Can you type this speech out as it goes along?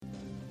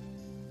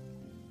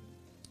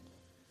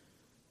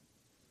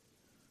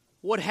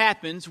what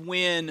happens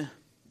when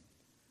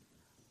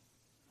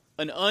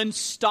an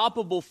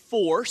unstoppable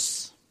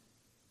force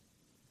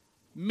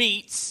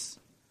meets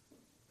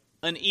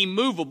an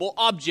immovable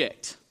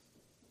object.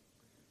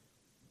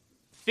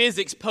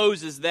 Physics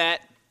poses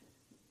that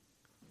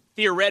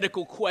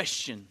theoretical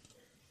question.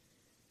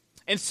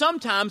 And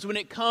sometimes when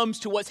it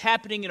comes to what's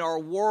happening in our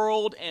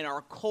world and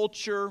our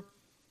culture,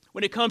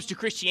 when it comes to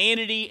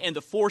Christianity and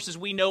the forces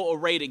we know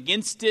arrayed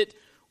against it,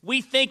 we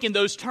think in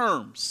those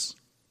terms.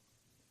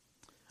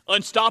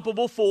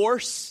 Unstoppable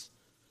force.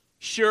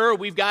 Sure,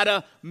 we've got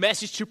a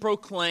message to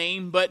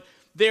proclaim, but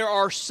there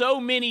are so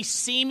many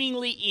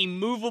seemingly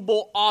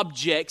immovable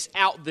objects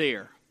out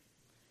there.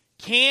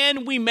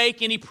 Can we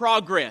make any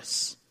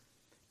progress?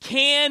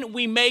 Can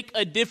we make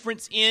a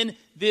difference in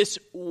this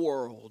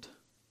world?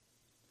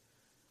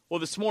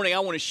 Well, this morning I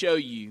want to show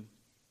you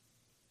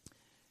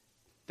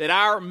that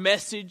our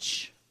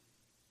message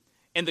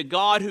and the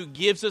God who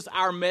gives us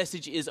our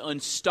message is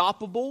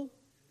unstoppable,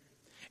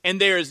 and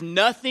there is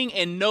nothing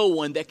and no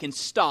one that can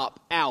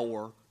stop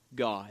our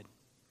God.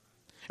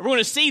 And we're going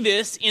to see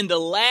this in the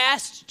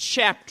last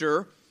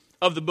chapter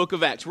of the book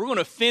of Acts. We're going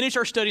to finish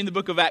our study in the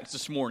book of Acts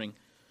this morning.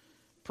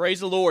 Praise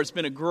the Lord. It's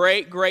been a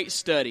great, great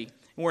study.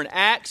 And we're in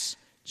Acts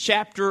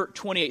chapter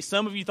 28.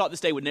 Some of you thought this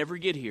day would never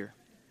get here.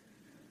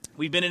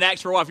 We've been in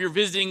Acts for a while. If you're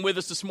visiting with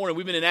us this morning,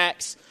 we've been in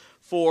Acts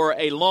for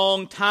a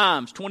long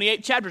time. It's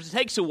 28 chapters. It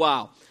takes a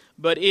while,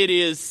 but it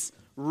is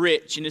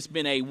rich, and it's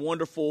been a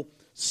wonderful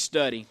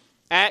study.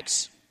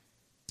 Acts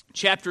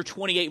chapter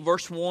 28,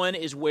 verse 1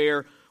 is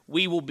where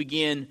we will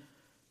begin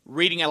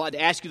reading. I'd like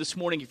to ask you this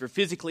morning, if you're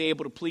physically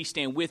able to please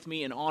stand with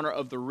me in honor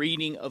of the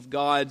reading of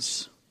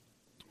God's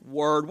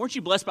Word. Weren't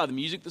you blessed by the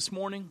music this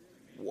morning?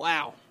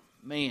 Wow,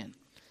 man.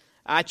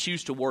 I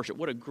choose to worship.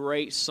 What a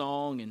great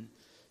song, and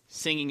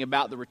singing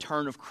about the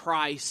return of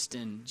Christ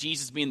and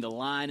Jesus being the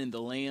lion and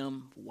the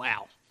lamb.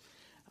 Wow.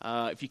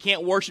 If you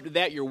can't worship to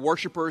that, your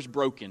worshiper is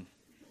broken,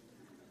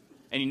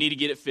 and you need to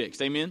get it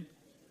fixed. Amen?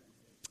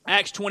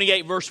 Acts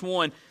 28, verse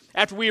 1.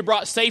 After we were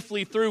brought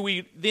safely through,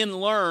 we then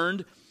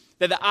learned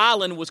that the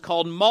island was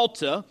called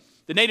Malta.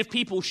 The native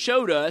people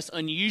showed us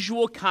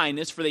unusual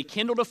kindness, for they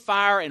kindled a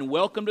fire and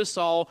welcomed us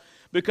all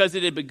because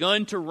it had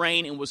begun to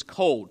rain and was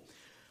cold.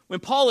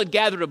 When Paul had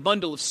gathered a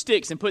bundle of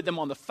sticks and put them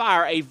on the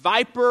fire, a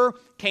viper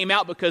came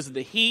out because of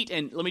the heat.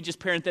 And let me just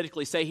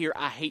parenthetically say here,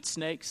 I hate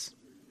snakes.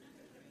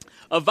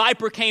 A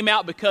viper came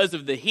out because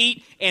of the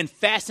heat and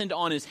fastened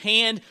on his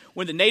hand.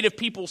 When the native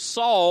people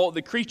saw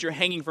the creature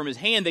hanging from his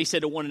hand, they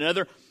said to one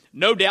another,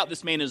 "No doubt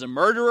this man is a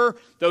murderer.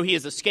 Though he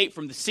has escaped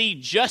from the sea,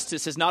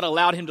 justice has not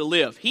allowed him to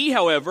live." He,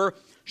 however,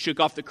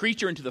 shook off the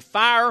creature into the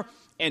fire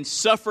and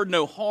suffered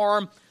no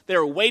harm. They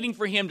were waiting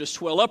for him to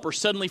swell up or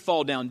suddenly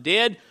fall down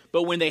dead.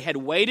 But when they had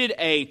waited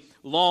a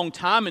long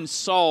time and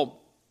saw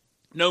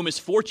no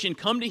misfortune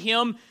come to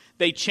him,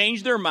 they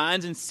changed their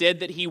minds and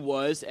said that he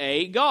was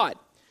a god.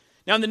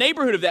 Now in the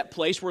neighborhood of that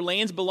place were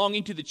lands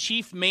belonging to the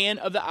chief man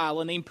of the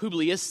island named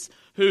Publius,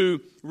 who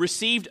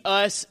received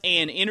us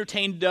and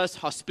entertained us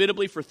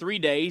hospitably for 3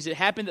 days. It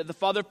happened that the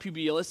father of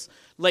Publius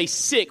lay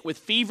sick with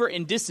fever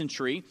and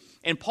dysentery,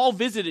 and Paul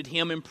visited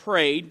him and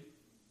prayed,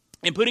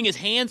 and putting his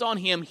hands on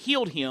him,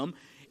 healed him.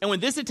 And when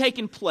this had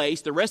taken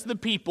place, the rest of the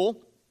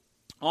people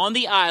on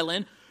the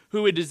island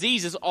who had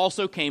diseases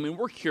also came and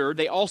were cured.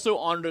 They also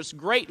honored us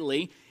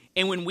greatly,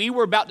 and when we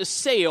were about to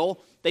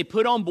sail, they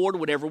put on board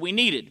whatever we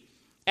needed.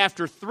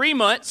 After 3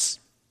 months,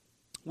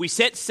 we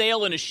set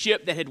sail in a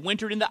ship that had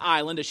wintered in the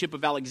island, a ship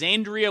of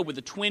Alexandria with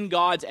the twin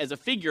gods as a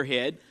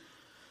figurehead.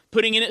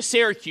 Putting in at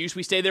Syracuse,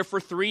 we stayed there for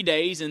 3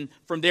 days, and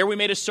from there we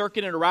made a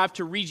circuit and arrived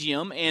to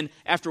Rhegium. And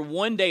after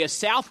one day, a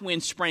south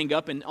wind sprang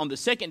up, and on the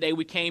second day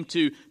we came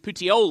to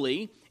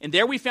Puteoli, and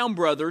there we found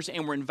brothers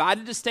and were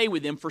invited to stay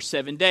with them for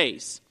 7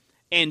 days.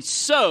 And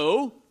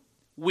so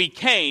we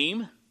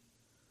came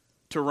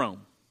to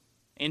Rome.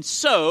 And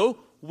so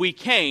we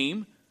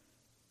came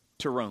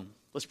to Rome.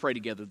 Let's pray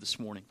together this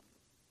morning.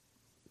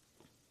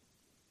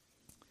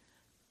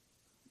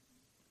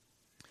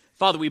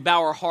 Father, we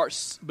bow our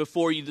hearts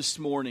before you this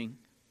morning,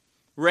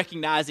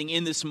 recognizing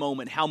in this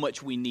moment how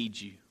much we need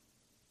you.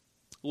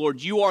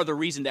 Lord, you are the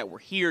reason that we're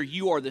here.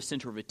 You are the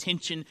center of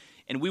attention,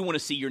 and we want to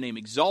see your name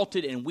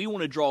exalted, and we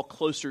want to draw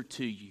closer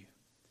to you.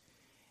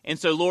 And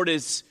so, Lord,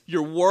 as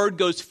your word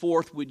goes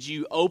forth, would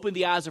you open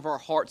the eyes of our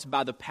hearts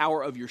by the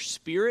power of your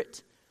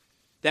Spirit,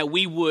 that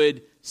we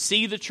would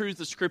see the truths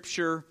of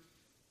Scripture,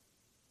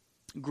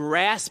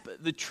 grasp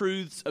the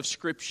truths of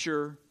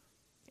Scripture,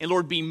 and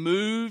Lord, be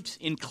moved,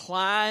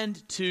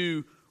 inclined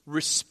to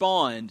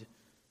respond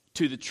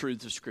to the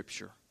truths of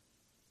Scripture.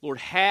 Lord,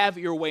 have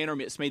your way in our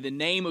midst. May the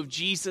name of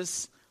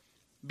Jesus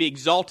be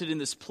exalted in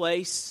this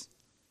place.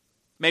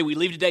 May we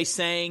leave today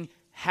saying,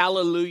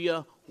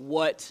 hallelujah,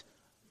 what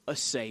a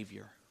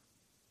Savior.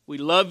 We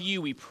love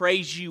you, we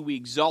praise you, we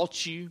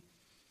exalt you.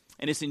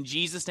 And it's in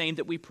Jesus' name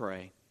that we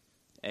pray.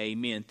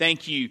 Amen.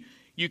 Thank you.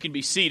 You can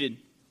be seated.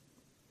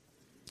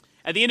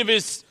 At the end of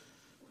his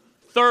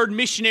third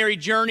missionary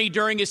journey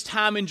during his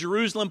time in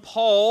Jerusalem,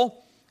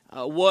 Paul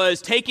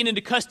was taken into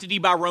custody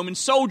by Roman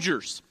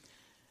soldiers.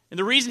 And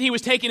the reason he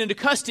was taken into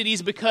custody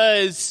is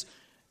because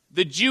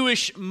the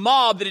Jewish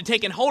mob that had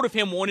taken hold of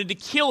him wanted to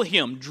kill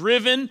him,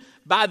 driven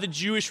by the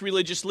Jewish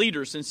religious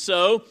leaders. And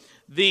so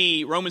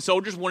the Roman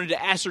soldiers wanted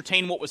to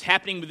ascertain what was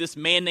happening with this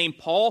man named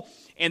Paul,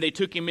 and they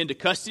took him into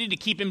custody to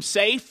keep him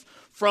safe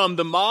from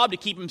the mob, to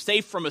keep him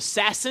safe from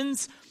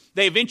assassins.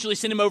 They eventually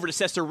sent him over to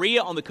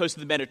Caesarea on the coast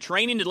of the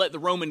Mediterranean to let the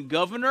Roman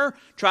governor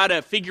try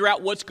to figure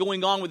out what's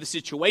going on with the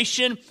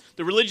situation.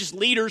 The religious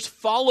leaders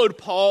followed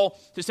Paul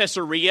to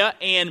Caesarea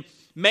and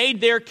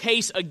made their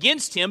case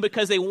against him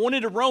because they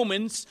wanted the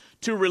Romans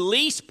to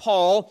release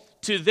Paul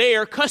to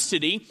their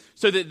custody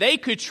so that they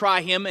could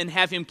try him and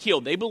have him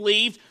killed. They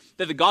believed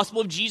that the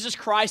gospel of Jesus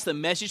Christ, the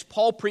message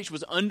Paul preached,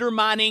 was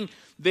undermining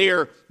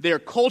their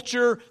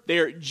culture,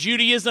 their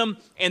Judaism,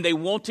 and they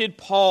wanted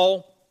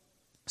Paul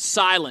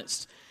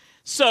silenced.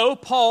 So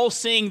Paul,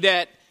 seeing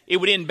that it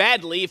would end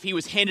badly if he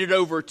was handed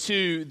over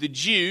to the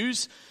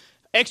Jews,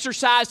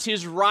 exercised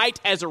his right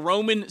as a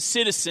Roman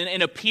citizen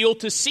and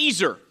appealed to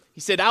Caesar.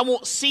 He said, I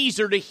want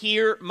Caesar to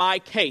hear my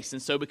case.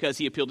 And so because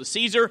he appealed to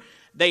Caesar,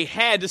 they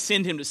had to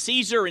send him to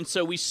Caesar. And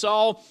so we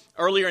saw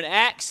earlier in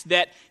Acts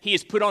that he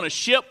is put on a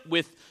ship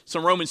with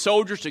some Roman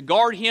soldiers to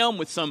guard him,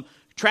 with some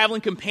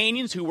traveling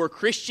companions who were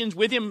Christians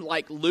with him,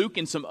 like Luke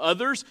and some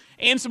others,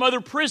 and some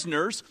other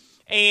prisoners.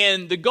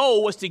 And the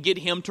goal was to get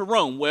him to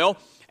Rome. Well,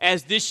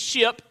 as this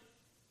ship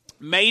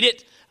made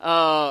its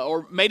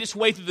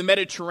way through the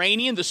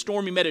Mediterranean, the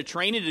stormy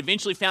Mediterranean, it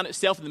eventually found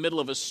itself in the middle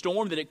of a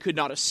storm that it could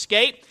not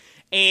escape.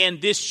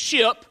 And this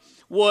ship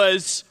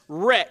was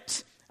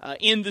wrecked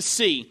in the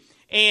sea.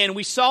 And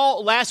we saw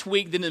last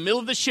week that in the middle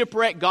of the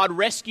shipwreck, God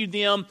rescued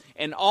them,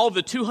 and all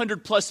the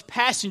 200 plus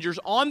passengers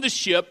on the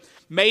ship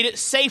made it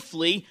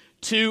safely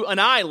to an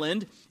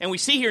island. And we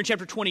see here in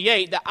chapter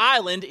 28, the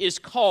island is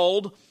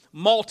called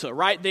Malta,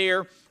 right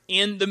there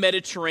in the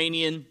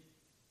Mediterranean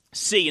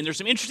Sea. And there's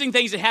some interesting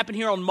things that happen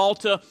here on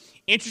Malta,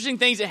 interesting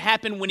things that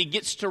happen when he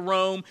gets to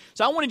Rome.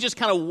 So I want to just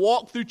kind of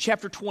walk through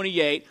chapter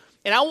 28,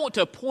 and I want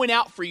to point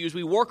out for you as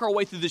we work our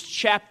way through this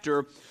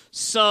chapter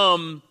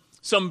some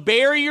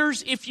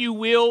barriers, if you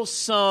will,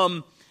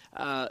 some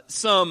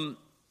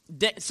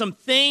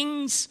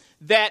things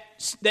that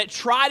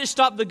try to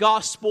stop the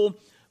gospel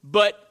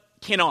but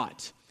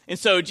cannot. And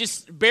so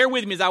just bear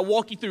with me as I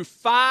walk you through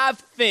 5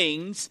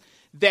 things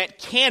that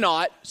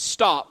cannot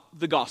stop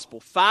the gospel.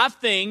 5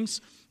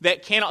 things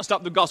that cannot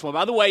stop the gospel.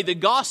 By the way, the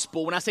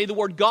gospel, when I say the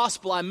word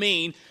gospel, I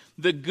mean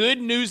the good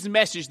news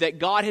message that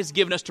God has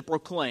given us to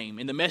proclaim.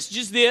 And the message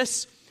is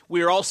this: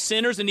 we are all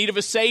sinners in need of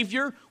a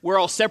Savior. We're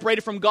all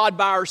separated from God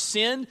by our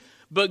sin.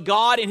 But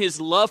God, in His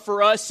love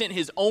for us, sent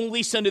His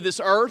only Son to this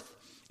earth.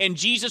 And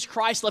Jesus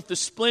Christ left the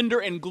splendor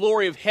and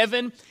glory of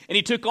heaven, and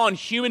He took on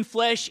human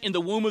flesh in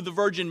the womb of the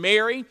Virgin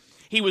Mary.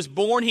 He was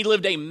born, He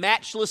lived a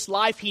matchless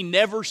life, He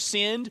never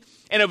sinned,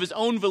 and of His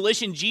own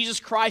volition, Jesus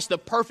Christ, the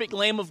perfect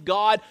Lamb of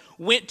God,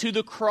 went to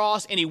the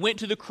cross, and He went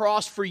to the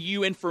cross for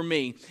you and for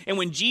me. And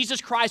when Jesus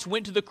Christ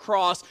went to the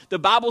cross, the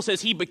Bible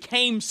says He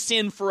became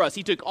sin for us.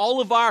 He took all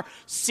of our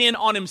sin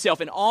on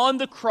Himself, and on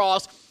the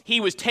cross,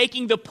 He was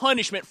taking the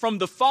punishment from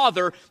the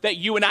Father that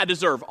you and I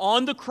deserve.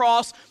 On the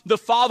cross, the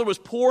Father was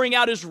pouring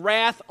out His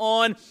wrath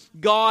on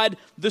God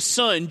the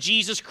Son,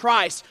 Jesus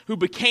Christ, who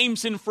became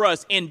sin for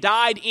us and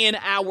died in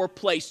our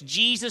place.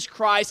 Jesus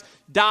Christ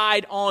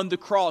died on the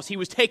cross. He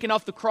was taken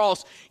off the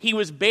cross. He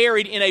was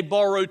buried in a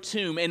borrowed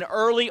tomb. And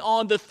early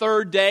on the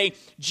 3rd day,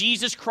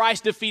 Jesus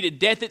Christ defeated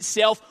death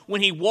itself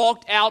when He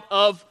walked out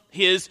of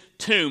His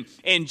tomb.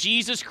 And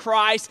Jesus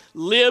Christ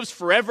lives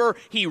forever.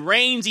 He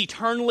reigns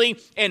eternally,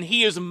 and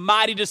He is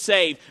mighty to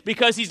save.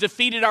 Because He's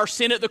defeated our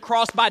sin at the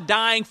cross by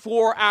dying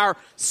for our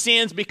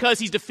sins, because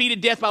He's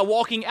defeated death by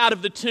walking out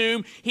of the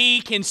tomb,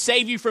 He can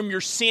save you from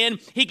your sin.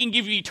 He can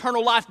give you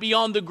eternal life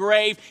beyond the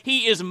grave.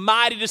 He is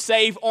mighty to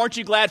save. Aren't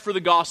you glad for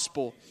the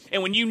gospel?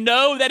 And when you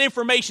know that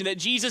information, that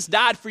Jesus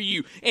died for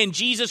you and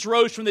Jesus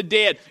rose from the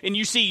dead, and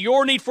you see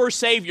your need for a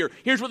Savior,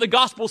 here's what the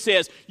gospel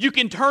says. You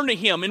can turn to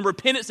Him in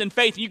repentance and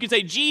faith. And you can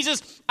say,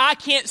 Jesus, I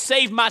can't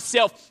save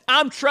myself.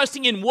 I'm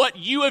trusting in what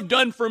You have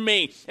done for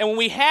me. And when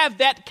we have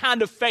that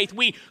kind of faith,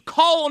 we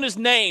call on His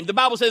name. The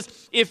Bible says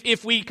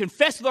if we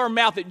confess with our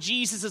mouth that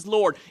Jesus is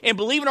Lord and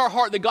believe in our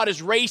heart that God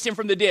has raised Him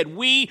from the dead,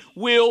 we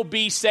will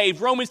be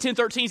saved. Romans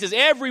 10:13 says,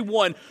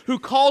 everyone who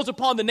calls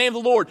upon the name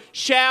of the Lord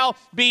shall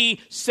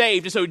be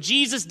saved. And so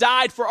Jesus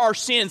died for our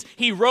sins.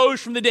 He rose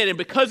from the dead. And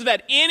because of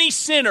that, any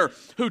sinner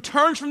who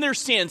turns from their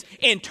sins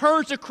and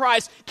turns to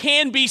Christ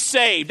can be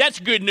saved. That's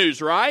good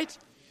news, right?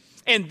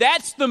 And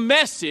that's the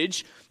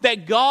message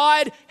that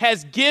God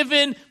has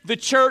given the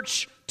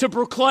church to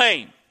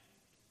proclaim.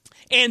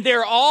 And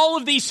there are all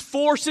of these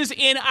forces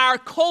in our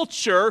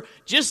culture,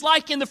 just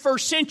like in the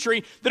first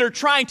century, that are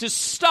trying to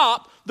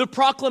stop the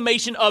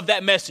proclamation of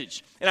that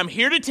message. And I'm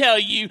here to tell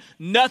you,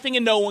 nothing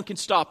and no one can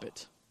stop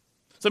it.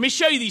 So let me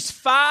show you these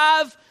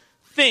 5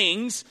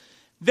 things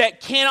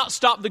that cannot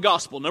stop the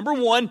gospel. Number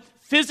 1,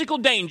 physical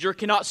danger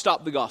cannot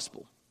stop the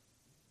gospel.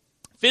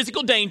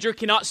 Physical danger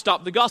cannot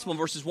stop the gospel. In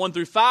verses 1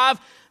 through 5,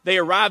 they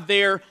arrive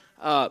there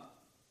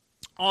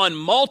on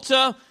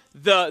Malta.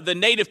 the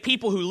native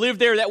people who lived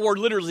there. That word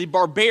literally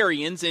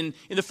barbarians. And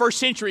in the first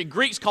century,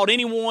 Greeks called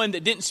anyone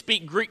that didn't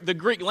speak the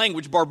Greek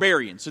language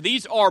barbarian. So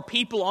these are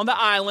people on the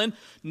island,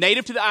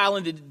 native to the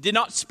island, that did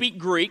not speak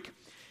Greek.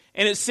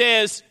 And it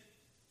says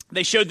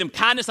they showed them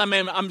kindness. I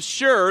mean, I'm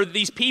sure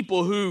these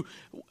people who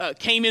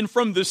came in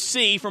from the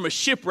sea, from a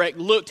shipwreck,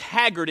 looked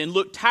haggard and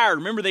looked tired.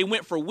 Remember, they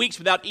went for weeks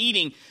without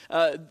eating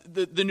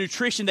the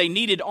nutrition they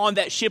needed on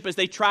that ship as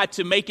they tried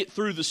to make it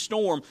through the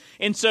storm.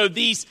 And so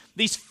these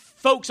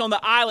folks on the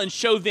island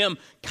show them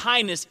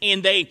kindness,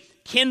 and they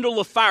kindle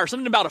a fire.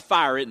 Something about a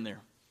fire, isn't there?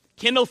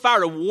 Kindle a fire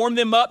to warm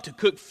them up, to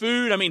cook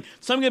food. I mean,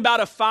 something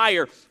about a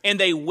fire. And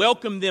they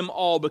welcomed them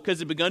all because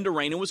it had begun to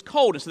rain and was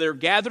cold. And so they're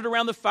gathered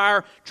around the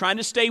fire, trying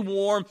to stay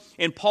warm.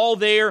 And Paul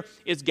there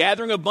is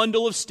gathering a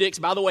bundle of sticks.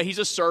 By the way, he's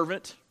a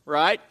servant,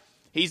 right?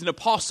 He's an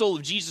apostle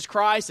of Jesus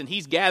Christ, and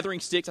he's gathering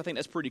sticks. I think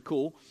that's pretty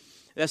cool.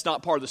 That's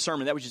not part of the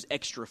sermon. That was just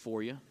extra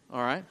for you,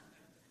 all right?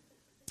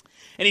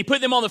 And he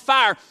put them on the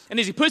fire, and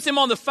as he puts them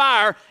on the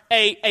fire,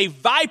 a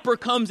viper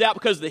comes out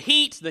because of the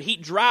heat. The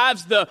heat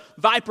drives the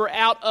viper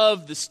out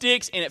of the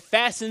sticks, and it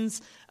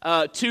fastens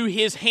to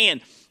his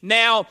hand.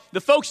 Now, the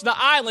folks on the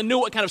island knew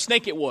what kind of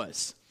snake it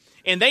was.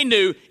 And they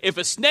knew if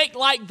a snake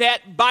like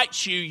that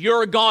bites you,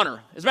 you're a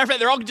goner. As a matter of fact,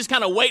 they're all just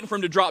kind of waiting for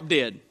him to drop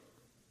dead.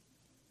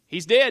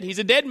 He's dead. He's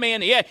a dead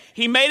man. Yeah,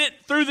 he made it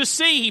through the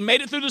sea. He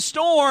made it through the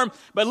storm.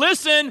 But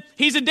listen,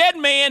 he's a dead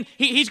man.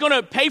 He's going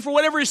to pay for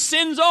whatever his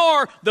sins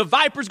are. The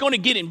viper's going to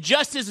get him.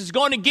 Justice is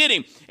going to get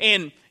him.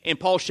 And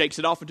Paul shakes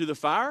it off into the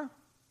fire,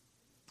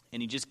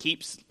 and he just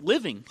keeps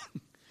living.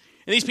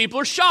 And these people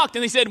are shocked,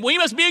 and they said, well, he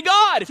must be a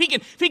god. If he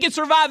can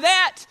survive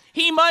that,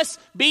 he must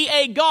be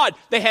a god.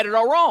 They had it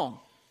all wrong.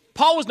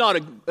 Paul was not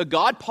a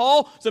god.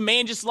 Paul was a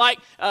man just like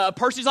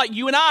persons like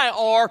you and I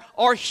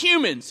are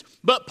humans.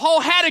 But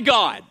Paul had a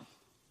God.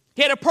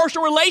 He had a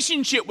personal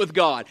relationship with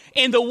God.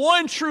 And the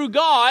one true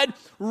God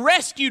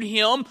rescued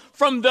him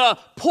from the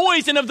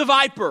poison of the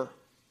viper.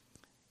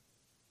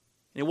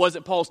 And it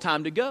wasn't Paul's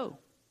time to go.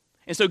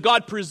 And so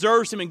God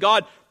preserves him and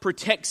God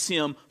protects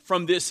him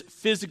from this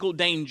physical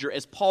danger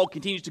as Paul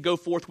continues to go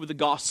forth with the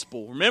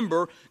gospel.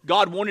 Remember,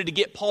 God wanted to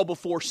get Paul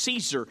before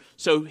Caesar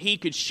so he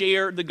could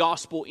share the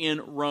gospel in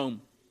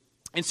Rome.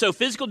 And so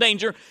physical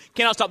danger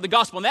cannot stop the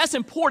gospel. And that's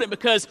important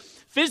because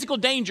physical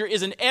danger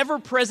is an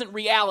ever-present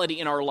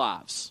reality in our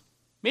lives.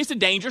 I mean, it's a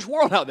dangerous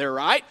world out there,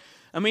 right?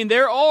 I mean,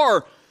 there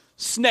are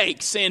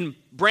snakes and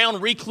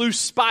brown recluse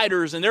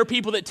spiders, and there are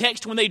people that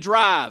text when they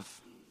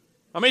drive.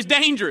 I mean, it's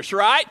dangerous,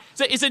 right?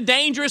 It's a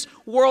dangerous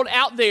world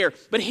out there.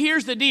 But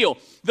here's the deal.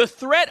 The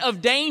threat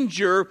of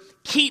danger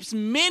keeps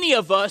many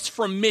of us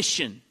from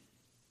mission.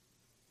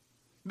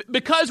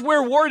 Because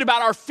we're worried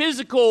about our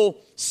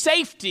physical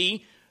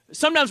safety,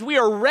 sometimes we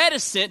are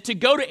reticent to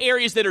go to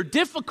areas that are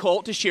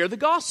difficult to share the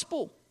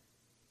gospel.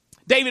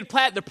 David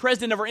Platt, the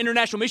president of our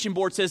International Mission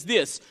Board, says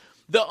this: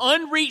 the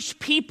unreached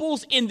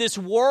peoples in this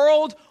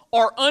world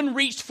are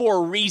unreached for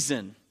a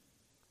reason.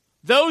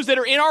 Those that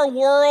are in our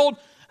world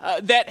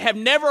that have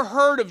never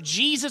heard of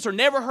Jesus or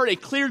never heard a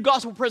clear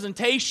gospel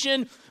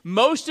presentation,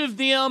 most of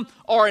them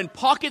are in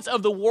pockets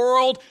of the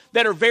world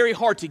that are very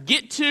hard to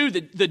get to.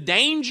 The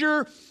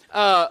danger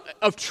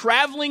of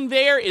traveling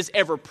there is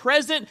ever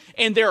present,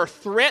 and there are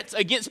threats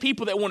against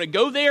people that want to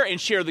go there and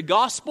share the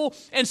gospel.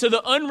 And so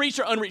the unreached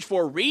are unreached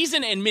for a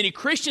reason, and many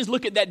Christians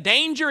look at that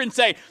danger and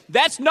say,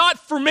 that's not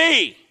for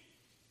me.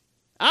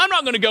 I'm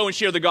not going to go and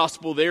share the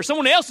gospel there.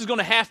 Someone else is going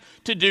to have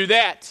to do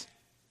that.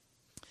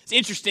 It's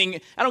interesting,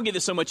 I don't get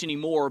this so much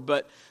anymore,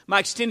 but my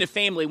extended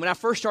family, when I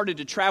first started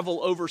to travel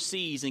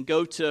overseas and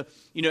go to,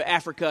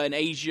 Africa and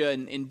Asia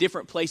and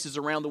different places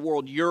around the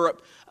world,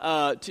 Europe,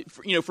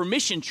 for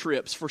mission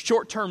trips, for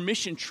short-term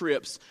mission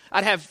trips,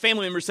 I'd have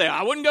family members say,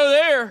 I wouldn't go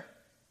there.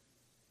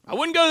 I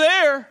wouldn't go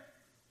there.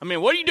 I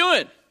mean, what are you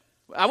doing?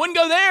 I wouldn't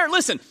go there.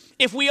 Listen,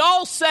 if we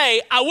all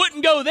say, I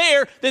wouldn't go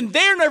there, then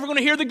they're never going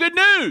to hear the good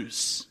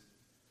news.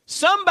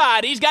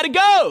 Somebody's got to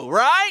go,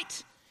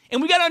 right?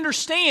 And we got to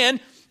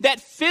understand that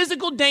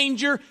physical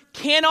danger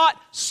cannot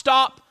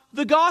stop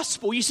the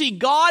gospel. You see,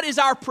 God is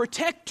our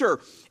protector,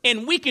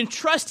 and we can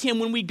trust Him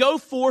when we go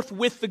forth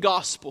with the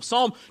gospel.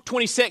 Psalm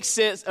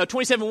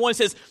 27:1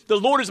 says, the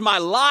Lord is my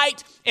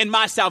light and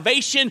my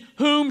salvation.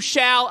 Whom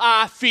shall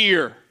I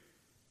fear?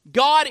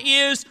 God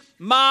is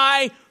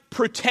my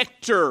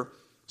protector.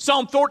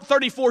 Psalm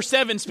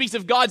 34:7 speaks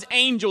of God's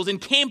angels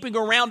encamping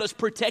around us,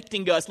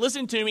 protecting us.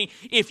 Listen to me.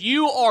 If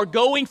you are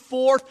going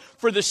forth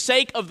for the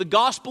sake of the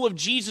gospel of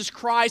Jesus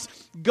Christ,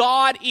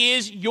 God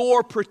is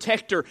your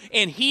protector,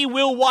 and He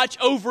will watch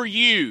over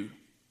you.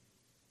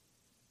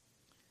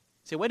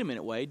 Say, wait a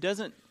minute, Wade.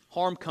 Doesn't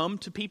harm come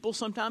to people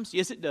sometimes?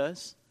 Yes, it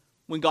does,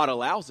 when God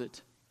allows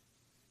it.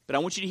 But I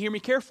want you to hear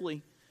me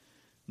carefully.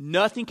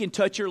 Nothing can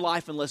touch your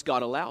life unless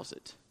God allows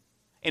it.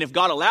 And if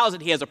God allows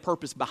it, He has a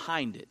purpose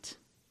behind it.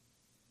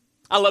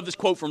 I love this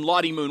quote from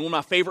Lottie Moon, one of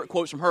my favorite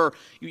quotes from her.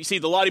 You see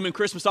the Lottie Moon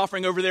Christmas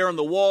offering over there on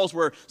the walls.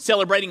 We're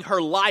celebrating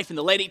her life in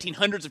the late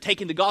 1800s of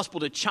taking the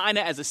gospel to China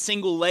as a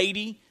single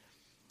lady.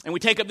 And we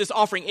take up this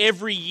offering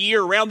every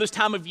year around this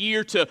time of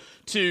year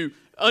to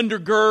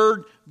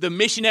undergird the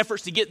mission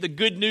efforts to get the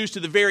good news to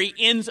the very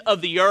ends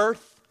of the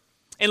earth.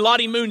 And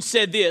Lottie Moon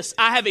said this,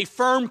 "I have a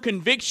firm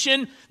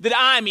conviction that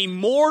I am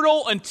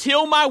immortal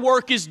until my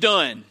work is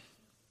done."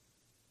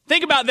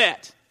 Think about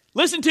that.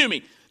 Listen to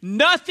me.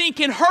 Nothing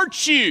can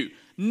hurt you.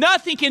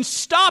 Nothing can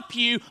stop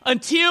you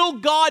until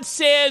God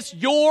says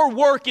your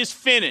work is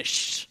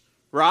finished.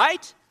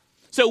 Right?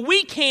 So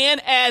we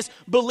can, as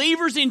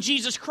believers in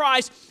Jesus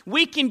Christ,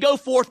 we can go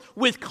forth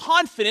with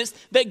confidence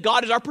that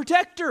God is our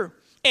protector.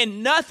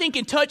 And nothing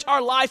can touch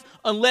our life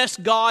unless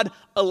God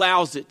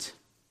allows it.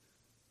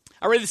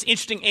 I read this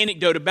interesting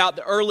anecdote about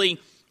the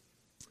early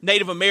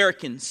Native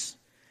Americans,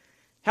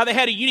 how they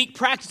had a unique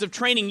practice of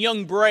training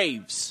young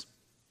braves.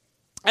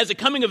 As a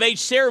coming-of-age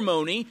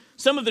ceremony,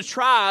 some of the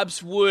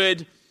tribes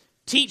would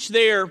teach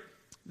their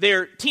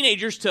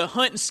teenagers to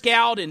hunt and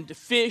scout and to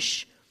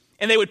fish,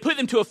 and they would put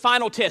them to a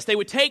final test. They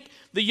would take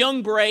the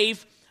young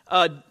brave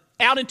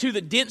out into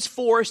the dense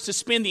forest to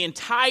spend the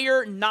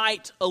entire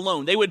night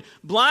alone. They would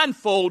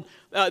blindfold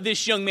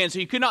this young man so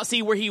he could not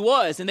see where he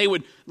was, and they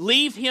would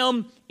leave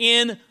him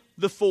in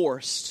the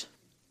forest.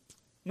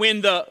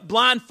 When the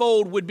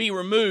blindfold would be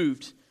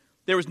removed,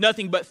 there was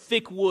nothing but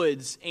thick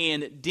woods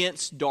and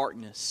dense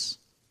darkness.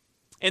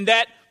 And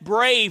that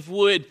brave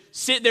would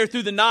sit there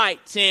through the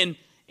night and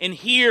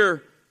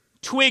hear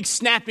twigs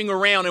snapping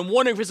around and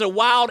wonder if it's a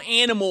wild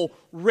animal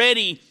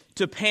ready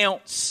to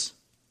pounce.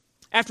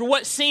 After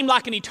what seemed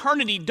like an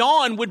eternity,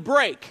 dawn would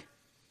break,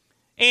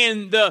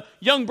 and the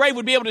young brave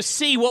would be able to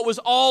see what was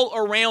all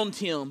around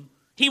him.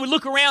 He would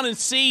look around and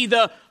see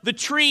the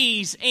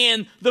trees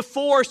and the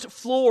forest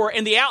floor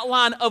and the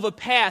outline of a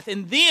path.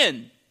 And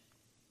then,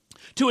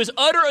 to his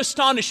utter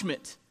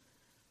astonishment,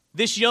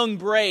 this young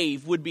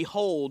brave would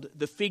behold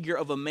the figure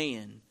of a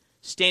man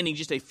standing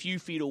just a few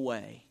feet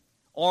away,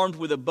 armed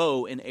with a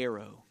bow and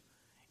arrow.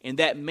 And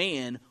that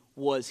man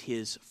was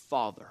his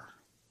father,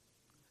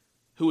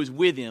 who was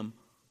with him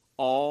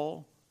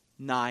all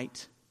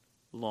night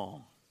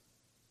long.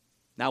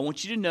 Now, I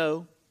want you to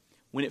know,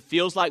 when it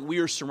feels like we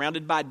are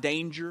surrounded by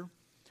danger,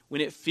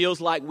 when it feels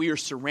like we are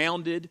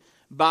surrounded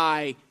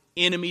by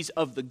enemies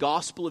of the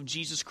gospel of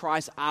Jesus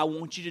Christ, I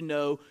want you to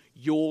know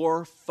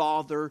your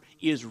Father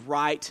is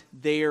right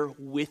there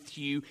with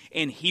you,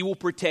 and He will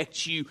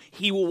protect you.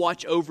 He will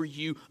watch over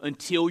you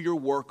until your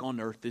work on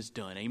earth is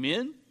done.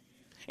 Amen?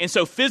 And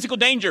so physical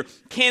danger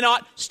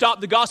cannot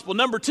stop the gospel.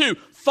 Number two,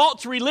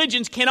 false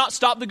religions cannot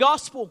stop the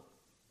gospel.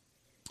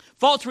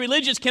 False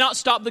religions cannot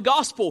stop the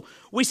gospel.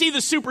 We see the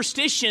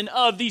superstition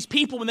of these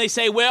people when they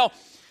say, well,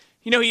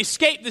 he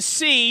escaped the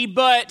sea,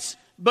 but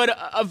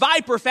a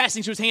viper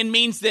fastening to his hand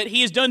means that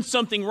he has done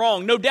something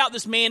wrong. No doubt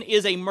this man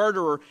is a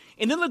murderer.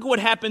 And then look at what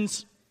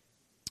happens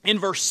in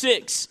verse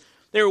 6.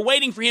 They were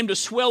waiting for him to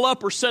swell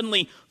up or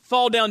suddenly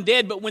fall down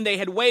dead, but when they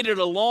had waited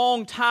a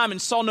long time and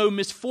saw no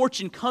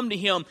misfortune come to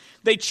him,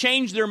 they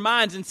changed their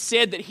minds and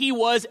said that he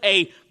was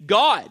a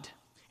god.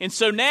 And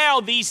so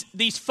now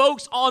these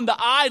folks on the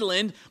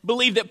island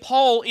believe that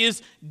Paul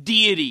is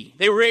deity.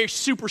 They were very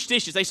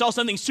superstitious. They saw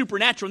something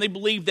supernatural, and they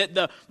believed that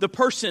the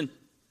person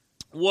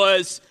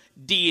was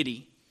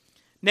deity.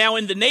 Now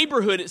in the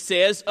neighborhood, it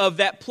says, of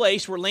that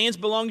place were lands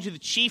belonging to the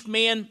chief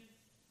man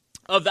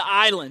of the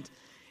island.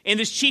 And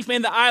this chief man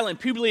of the island,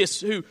 Publius,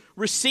 who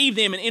received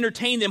them and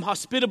entertained them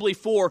hospitably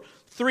for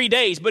 3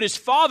 days. But his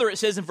father, it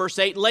says in verse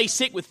 8, lay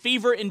sick with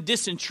fever and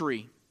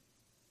dysentery.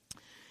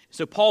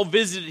 So Paul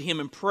visited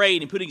him and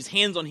prayed, and putting his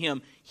hands on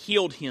him,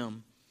 healed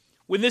him.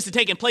 When this had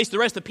taken place, the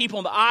rest of the people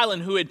on the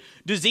island who had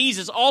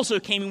diseases also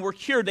came and were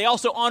cured. They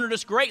also honored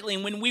us greatly,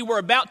 and when we were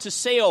about to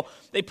sail,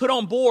 they put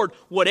on board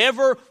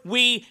whatever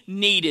we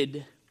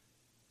needed.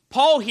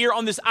 Paul here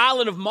on this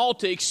island of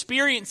Malta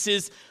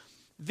experiences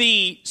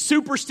the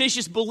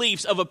superstitious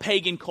beliefs of a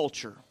pagan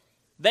culture.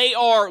 They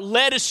are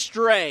led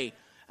astray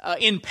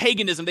in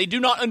paganism. They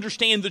do not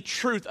understand the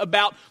truth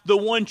about the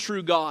one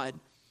true God.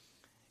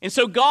 And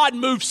so God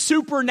moved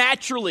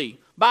supernaturally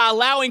by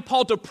allowing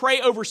Paul to pray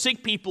over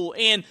sick people,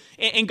 and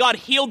God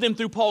healed them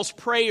through Paul's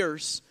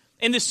prayers.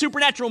 And this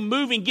supernatural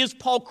moving gives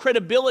Paul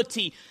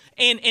credibility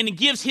and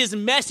gives his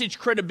message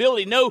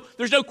credibility. No,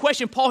 there's no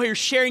question Paul here is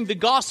sharing the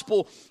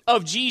gospel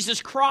of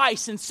Jesus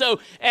Christ. And so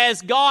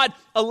as God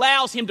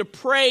allows him to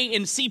pray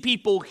and see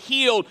people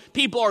healed,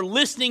 people are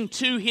listening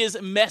to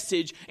his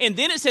message. And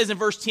then it says in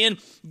verse 10,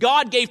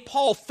 God gave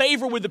Paul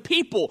favor with the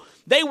people.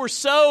 They were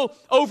so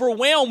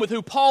overwhelmed with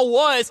who Paul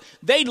was,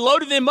 they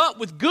loaded them up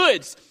with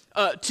goods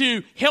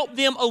to help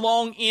them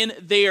along in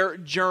their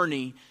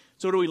journey.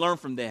 So what do we learn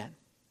from that?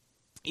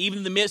 Even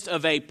in the midst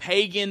of a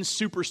pagan,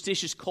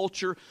 superstitious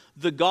culture,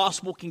 the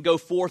gospel can go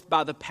forth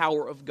by the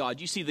power of God.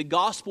 You see, the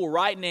gospel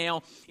right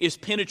now is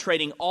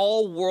penetrating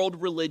all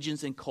world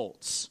religions and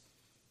cults.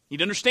 You need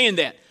to understand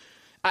that.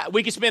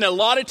 We could spend a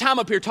lot of time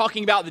up here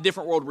talking about the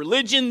different world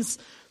religions,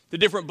 the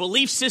different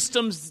belief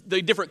systems,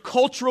 the different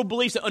cultural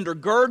beliefs that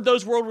undergird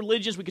those world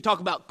religions. We could talk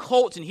about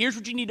cults, and here's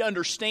what you need to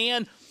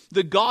understand.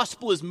 The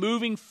gospel is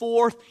moving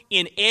forth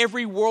in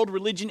every world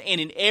religion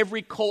and in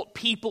every cult.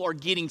 People are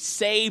getting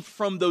saved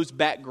from those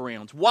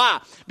backgrounds.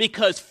 Why?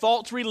 Because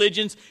false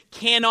religions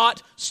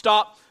cannot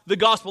stop the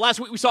gospel. Last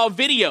week we saw a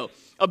video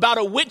about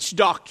a witch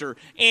doctor,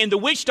 and the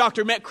witch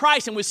doctor met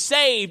Christ and was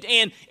saved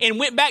and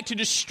went back to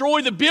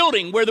destroy the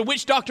building where the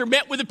witch doctor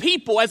met with the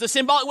people as a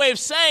symbolic way of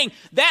saying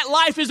that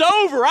life is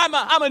over.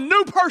 I'm a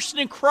new person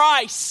in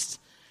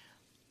Christ.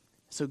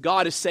 So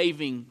God is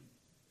saving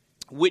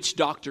witch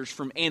doctors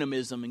from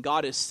animism, and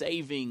God is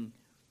saving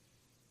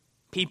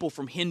people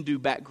from Hindu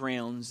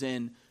backgrounds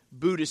and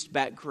Buddhist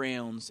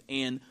backgrounds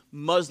and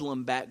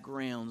Muslim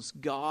backgrounds.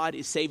 God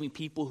is saving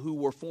people who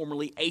were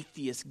formerly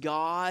atheists.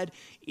 God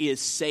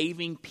is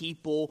saving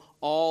people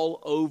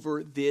all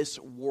over this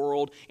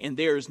world, and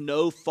there is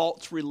no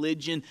false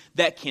religion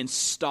that can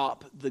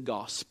stop the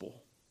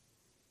gospel.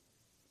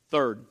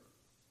 Third,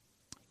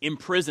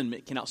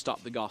 imprisonment cannot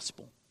stop the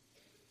gospel.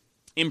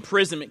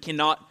 Imprisonment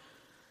cannot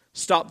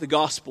stop the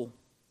gospel.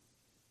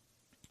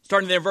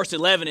 Starting there in verse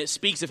 11, it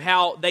speaks of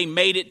how they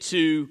made it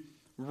to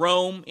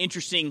Rome.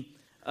 Interesting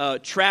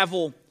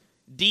travel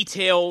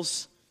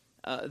details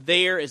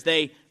there as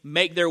they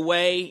make their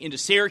way into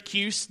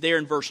Syracuse. There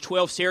in verse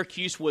 12,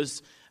 Syracuse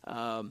was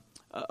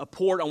a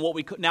port on what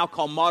we now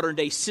call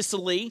modern-day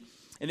Sicily.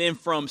 And then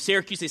from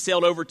Syracuse, they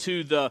sailed over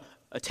to the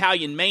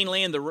Italian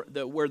mainland,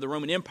 where the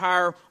Roman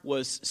Empire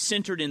was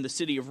centered in the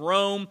city of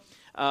Rome.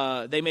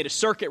 They made a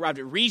circuit, arrived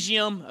at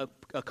Rhegium,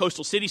 a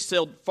coastal city,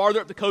 sailed farther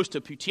up the coast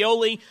to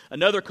Puteoli,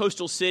 another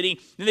coastal city.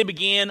 Then they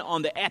began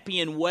on the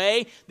Appian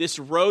Way, this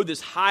road, this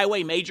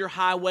highway, major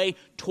highway,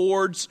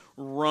 towards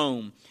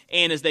Rome.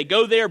 And as they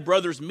go there,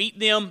 brothers meet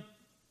them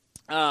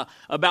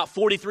about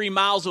 43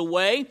 miles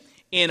away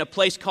in a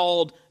place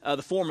called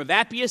the Forum of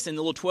Appius, and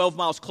a little 12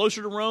 miles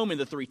closer to Rome, in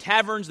the Three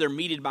Taverns. They're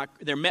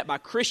met by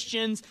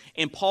Christians,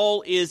 and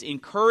Paul is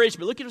encouraged.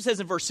 But look at what it says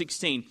in verse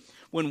 16.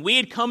 When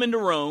we came into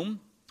Rome,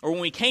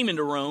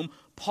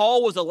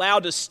 Paul was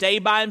allowed to stay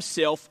by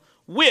himself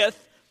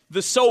with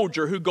the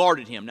soldier who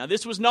guarded him. Now,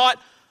 this was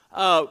not,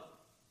 hard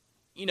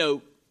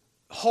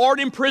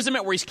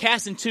imprisonment where he's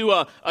cast into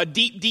a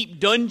deep, deep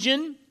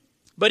dungeon,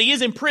 but he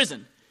is in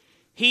prison.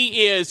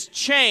 He is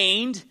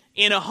chained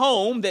in a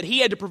home that he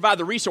had to provide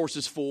the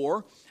resources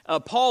for.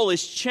 Paul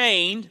is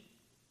chained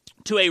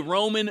to a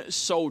Roman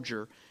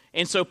soldier.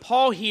 And so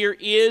Paul here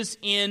is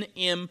in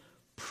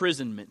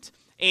imprisonment.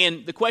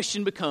 And the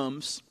question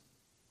becomes,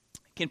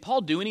 can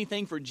Paul do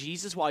anything for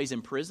Jesus while he's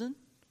in prison?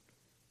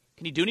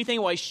 Can he do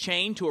anything while he's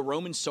chained to a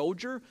Roman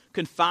soldier,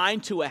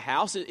 confined to a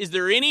house? Is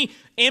there any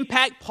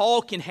impact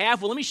Paul can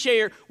have? Well, let me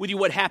share with you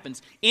what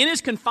happens. In his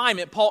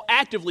confinement, Paul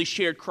actively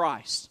shared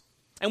Christ.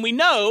 And we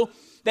know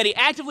that he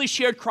actively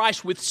shared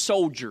Christ with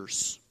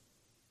soldiers.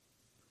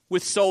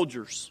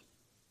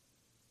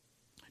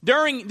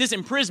 During this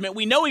imprisonment,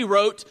 we know he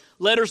wrote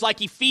letters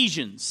like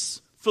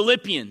Ephesians,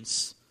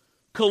 Philippians,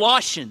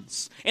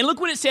 Colossians. And look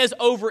what it says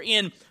over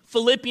in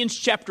Philippians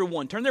chapter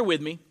 1. Turn there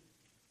with me.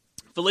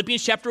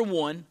 Philippians chapter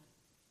 1.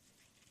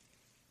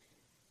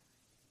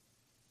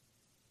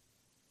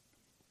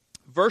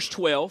 Verse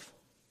 12.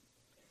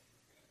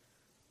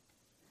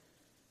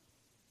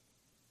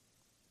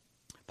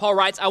 Paul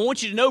writes, I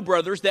want you to know,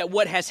 brothers, that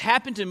what has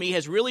happened to me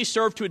has really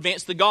served to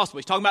advance the gospel.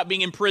 He's talking about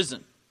being in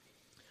prison.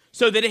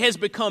 So that it has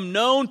become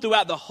known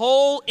throughout the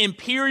whole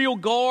imperial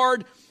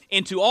guard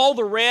and to all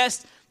the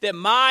rest that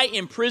my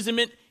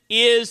imprisonment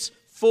is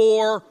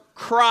for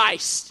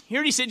Christ.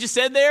 Hear what he just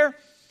said there?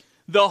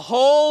 The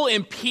whole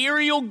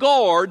imperial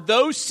guard,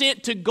 those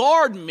sent to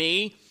guard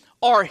me,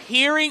 are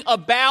hearing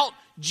about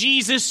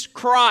Jesus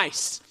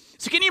Christ.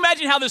 So can you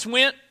imagine how this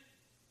went?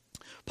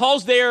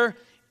 Paul's there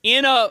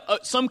in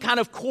some kind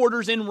of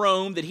quarters in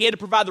Rome that he had to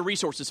provide the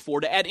resources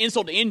for. To add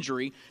insult to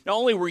injury, not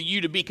only were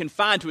you to be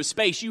confined to a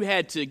space, you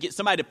had to get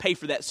somebody to pay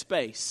for that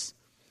space.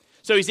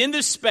 So he's in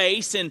this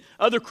space, and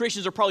other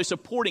Christians are probably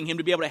supporting him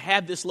to be able to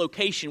have this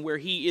location where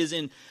he is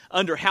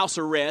under house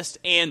arrest.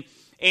 And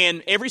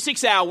every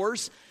 6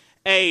 hours,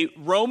 a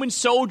Roman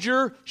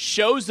soldier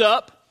shows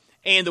up,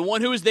 and the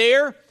one who is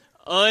there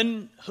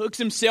unhooks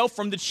himself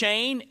from the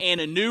chain,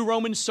 and a new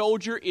Roman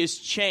soldier is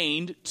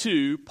chained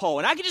to Paul.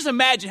 And I can just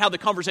imagine how the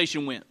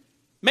conversation went.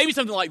 Maybe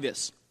something like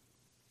this.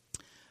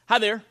 Hi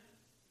there.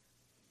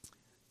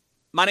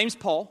 My name's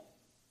Paul,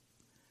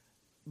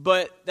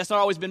 but that's not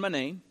always been my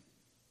name.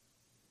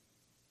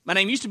 My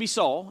name used to be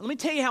Saul. Let me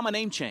tell you how my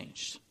name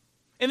changed.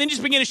 And then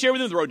just begin to share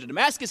with him the road to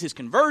Damascus, his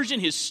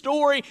conversion, his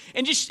story.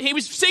 And he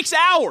was 6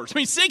 hours.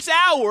 6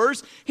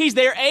 hours, he's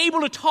there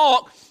able to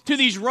talk to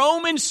these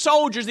Roman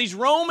soldiers, these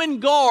Roman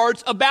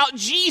guards about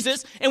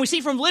Jesus. And we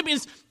see from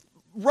Philippians,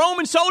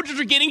 Roman soldiers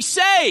are getting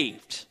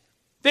saved.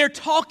 They're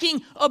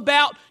talking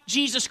about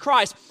Jesus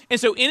Christ. And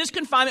so in his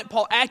confinement,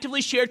 Paul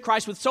actively shared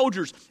Christ with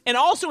soldiers. And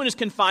also in his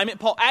confinement,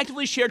 Paul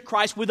actively shared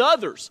Christ with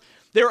others.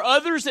 There are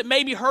others that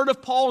maybe heard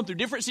of Paul and through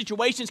different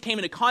situations came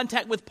into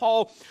contact with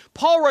Paul.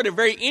 Paul wrote a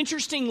very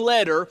interesting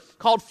letter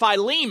called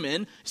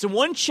Philemon. It's in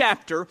one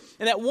chapter,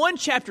 and that one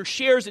chapter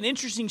shares an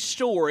interesting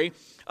story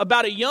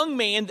about a young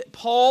man that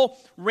Paul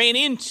ran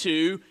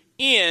into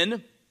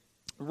in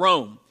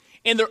Rome.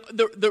 And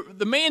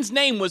the man's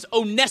name was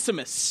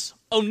Onesimus.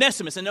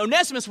 Onesimus. And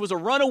Onesimus was a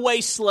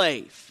runaway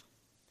slave.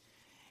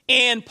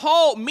 And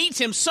Paul meets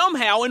him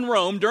somehow in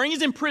Rome during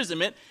his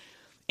imprisonment.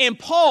 And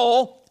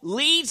Paul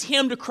leads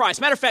him to Christ.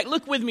 Matter of fact,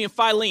 look with me in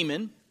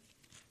Philemon.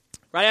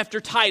 Right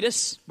after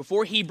Titus,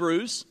 before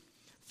Hebrews.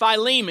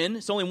 Philemon,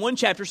 it's only one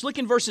chapter. So look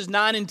in verses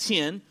 9 and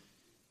 10.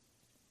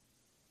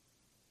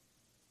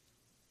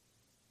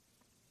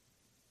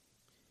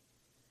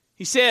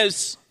 He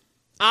says,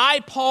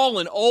 I, Paul,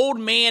 an old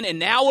man and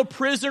now a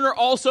prisoner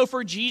also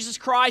for Jesus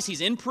Christ.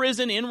 He's in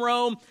prison in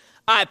Rome.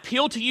 I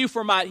appeal to you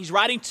for he's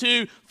writing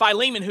to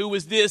Philemon, who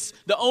was the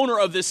owner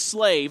of this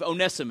slave,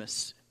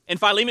 Onesimus. And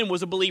Philemon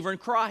was a believer in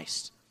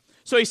Christ.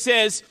 So he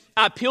says,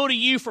 I appeal to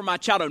you for my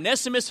child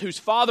Onesimus, whose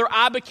father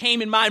I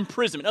became in my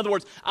imprisonment. In other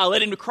words, I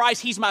led him to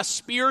Christ. He's my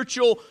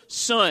spiritual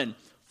son.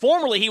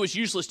 Formerly he was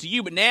useless to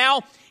you, but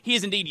now he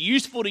is indeed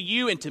useful to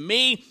you and to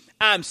me.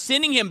 I'm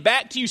sending him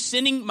back to you,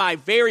 sending my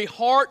very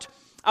heart.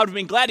 I would have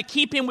been glad to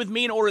keep him with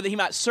me in order that he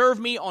might serve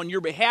me on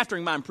your behalf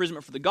during my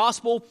imprisonment for the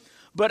gospel.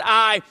 But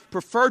I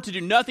prefer to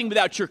do nothing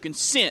without your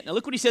consent. Now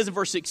look what he says in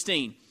verse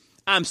 16.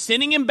 I'm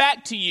sending him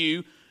back to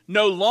you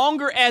no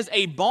longer as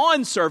a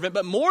bondservant,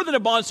 but more than a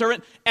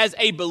bondservant, as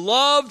a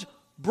beloved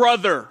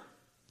brother.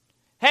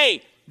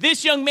 Hey,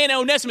 this young man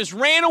Onesimus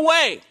ran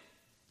away.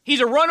 He's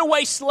a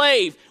runaway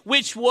slave,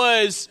 which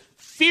was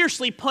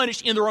fiercely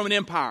punished in the Roman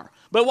Empire.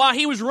 But while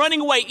he was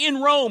running away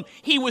in Rome,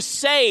 he was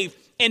saved.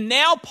 And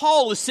now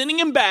Paul is sending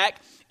him back,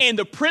 and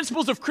the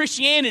principles of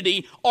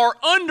Christianity are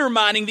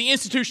undermining the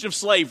institution of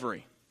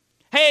slavery.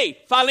 Hey,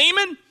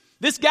 Philemon,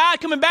 this guy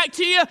coming back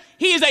to you,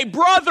 he is a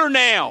brother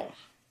now.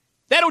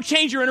 That'll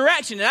change your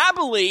interaction. And I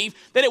believe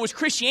that it was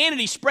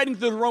Christianity spreading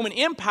through the Roman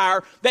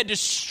Empire that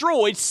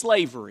destroyed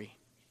slavery.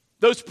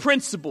 Those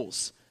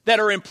principles that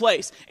are in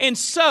place. And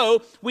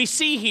so we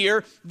see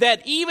here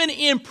that even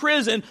in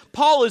prison,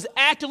 Paul is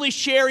actively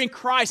sharing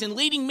Christ and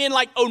leading men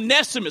like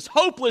Onesimus,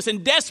 hopeless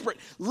and desperate,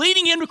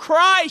 leading him to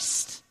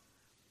Christ.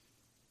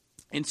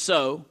 And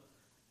so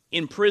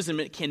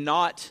imprisonment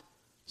cannot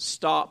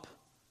stop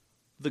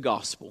the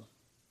gospel.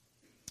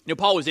 You know,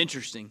 Paul was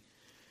interesting.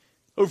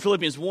 Over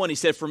Philippians 1, he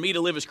said, for me to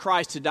live as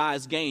Christ, to die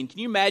as gain. Can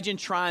you imagine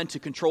trying to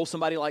control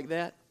somebody like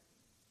that?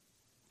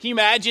 Can you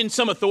imagine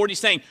some authority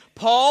saying,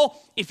 Paul,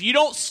 if you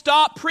don't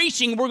stop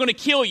preaching, we're going to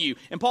kill you.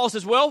 And Paul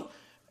says, well,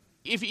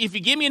 if you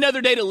give me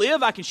another day to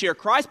live, I can share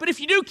Christ. But if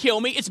you do kill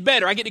me, it's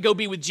better. I get to go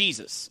be with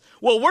Jesus.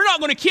 Well, we're not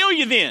going to kill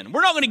you then.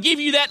 We're not going to give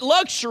you that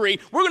luxury.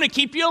 We're going to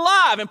keep you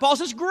alive. And Paul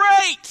says,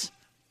 great.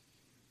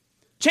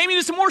 Chain me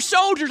to some more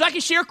soldiers. I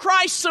can share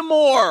Christ some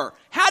more.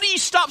 How do you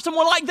stop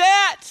someone like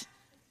that?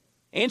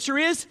 Answer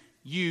is,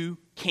 you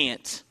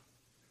can't.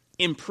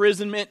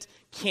 Imprisonment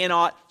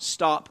cannot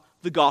stop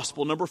the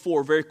gospel. Number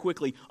 4, very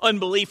quickly,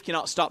 unbelief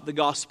cannot stop the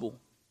gospel.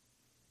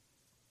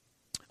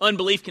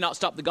 Unbelief cannot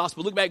stop the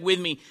gospel. Look back with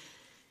me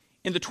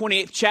in the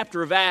 28th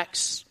chapter of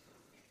Acts.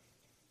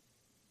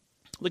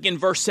 Look in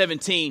verse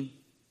 17.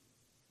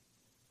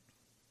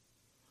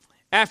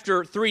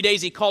 After 3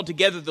 days, he called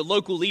together the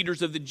local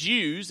leaders of the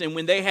Jews, and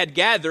when they had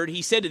gathered,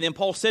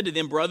 Paul said to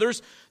them,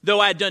 brothers, though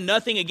I had done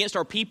nothing against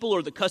our people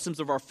or the customs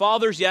of our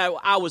fathers, yet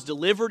I was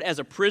delivered as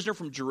a prisoner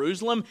from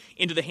Jerusalem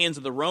into the hands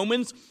of the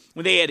Romans.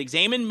 When they had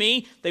examined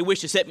me, they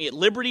wished to set me at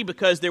liberty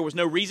because there was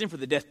no reason for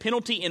the death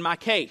penalty in my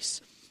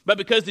case. But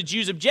because the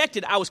Jews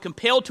objected, I was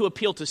compelled to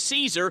appeal to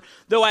Caesar,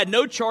 though I had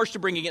no charge to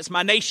bring against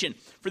my nation.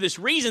 For this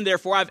reason,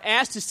 therefore, I've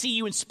asked to see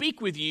you and speak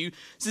with you,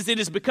 since it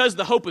is because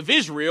the hope of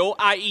Israel,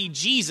 i.e.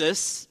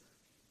 Jesus,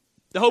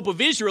 the hope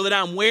of Israel, that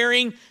I'm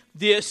wearing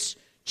this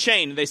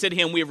chain. And they said to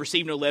him, we have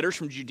received no letters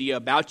from Judea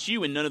about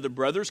you, and none of the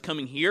brothers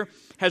coming here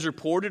has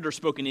reported or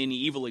spoken any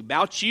evil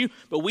about you.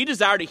 But we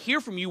desire to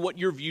hear from you what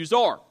your views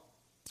are.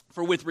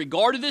 For with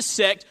regard to this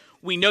sect,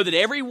 we know that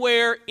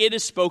everywhere it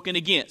is spoken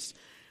against.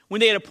 When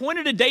they had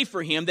appointed a day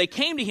for him, they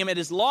came to him at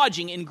his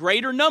lodging in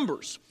greater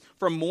numbers.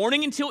 From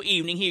morning until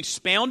evening, he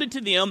expounded to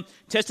them,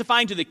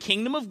 testifying to the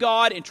kingdom of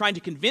God and trying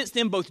to convince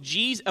them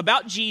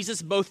about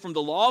Jesus, both from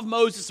the law of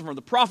Moses and from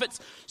the prophets.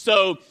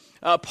 So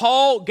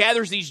Paul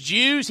gathers these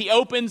Jews. He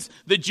opens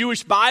the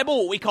Jewish Bible,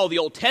 what we call the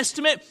Old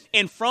Testament.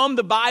 And from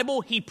the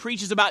Bible, he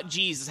preaches about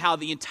Jesus, how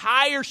the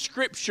entire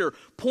Scripture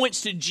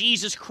points to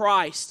Jesus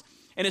Christ.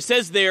 And it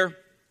says there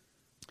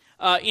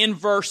in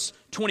verse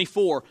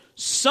 24,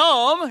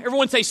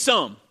 everyone say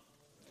some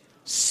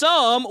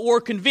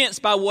were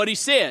convinced by what he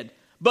said,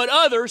 but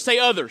others, say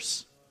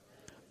others.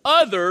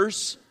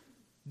 Others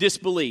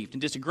disbelieved.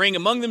 And disagreeing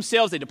among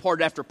themselves, they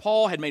departed after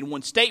Paul had made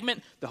one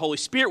statement. The Holy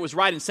Spirit was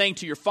right in saying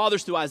to your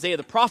fathers through Isaiah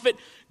the prophet,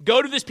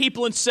 go to this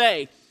people and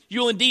say,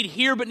 you will indeed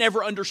hear but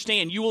never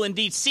understand. You will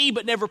indeed see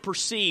but never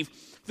perceive.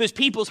 This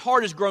people's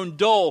heart has grown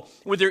dull.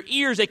 With their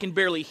ears they can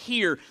barely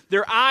hear.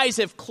 Their eyes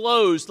have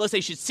closed, lest they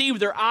should see with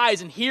their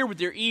eyes and hear with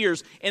their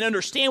ears and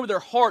understand with their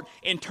heart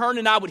and turn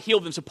and I would heal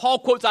them. So Paul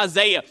quotes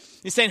Isaiah.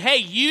 He's saying, hey,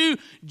 you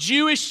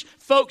Jewish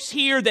folks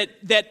here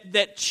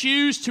that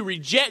choose to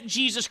reject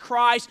Jesus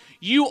Christ,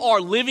 you are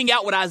living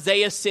out what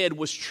Isaiah said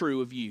was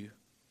true of you.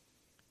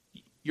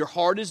 Your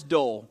heart is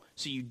dull,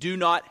 so you do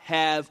not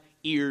have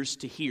ears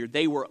to hear.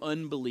 They were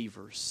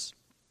unbelievers.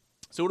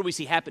 So what do we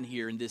see happen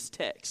here in this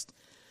text?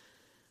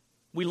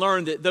 We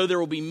learn that though there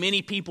will be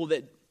many people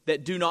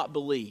that do not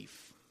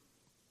believe,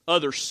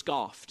 others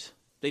scoffed,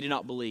 they did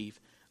not believe,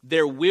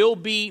 there will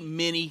be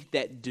many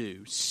that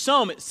do.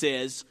 Some, it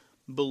says,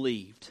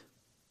 believed.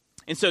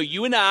 And so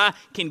you and I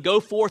can go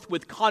forth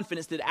with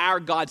confidence that our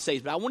God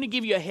saves. But I want to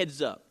give you a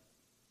heads up.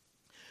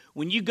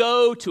 When you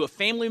go to a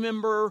family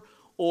member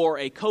or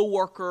a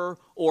coworker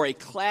or a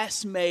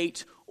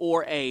classmate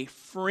or a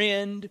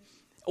friend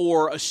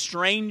or a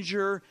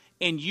stranger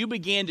and you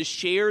begin to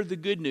share the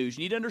good news,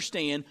 you need to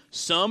understand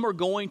some are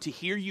going to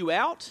hear you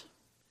out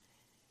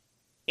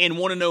and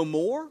want to know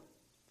more.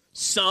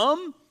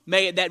 Some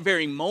may at that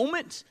very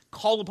moment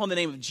call upon the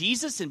name of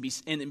Jesus and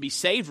be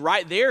saved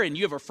right there, and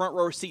you have a front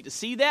row seat to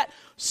see that.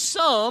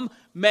 Some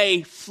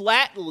may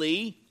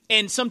flatly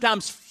and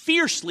sometimes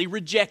fiercely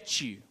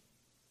reject you.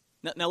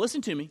 Now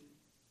listen to me.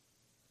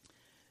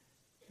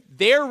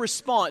 Their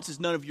response is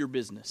none of your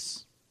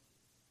business.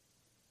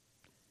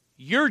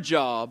 Your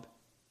job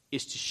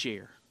is to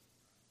share.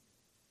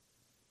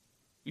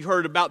 You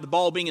heard about the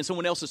ball being in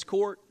someone else's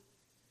court?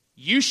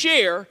 You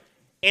share,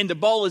 and the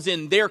ball is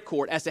in their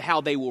court as to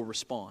how they will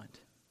respond.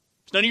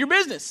 It's none of your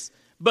business.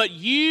 But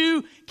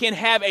you can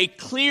have a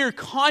clear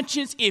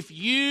conscience if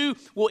you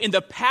will, in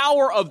the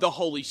power of the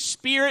Holy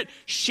Spirit,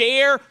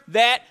 share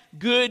that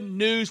good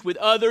news with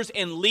others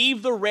and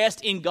leave the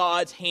rest in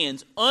God's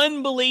hands.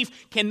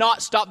 Unbelief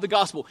cannot stop the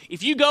gospel.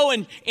 If you go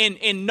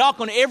and knock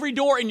on every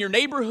door in your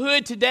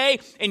neighborhood today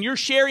and you're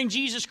sharing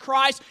Jesus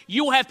Christ,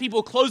 you will have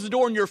people close the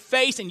door in your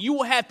face and you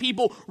will have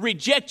people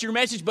reject your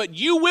message, but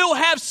you will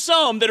have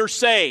some that are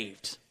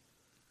saved.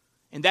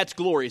 And that's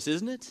glorious,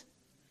 isn't it?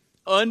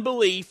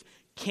 Unbelief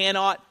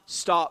cannot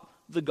stop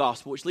the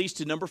gospel, which leads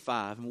to number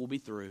 5, and we'll be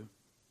through.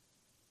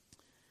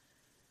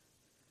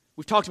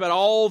 We've talked about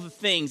all the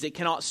things that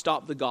cannot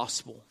stop the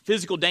gospel.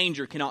 Physical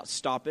danger cannot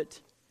stop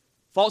it.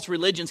 False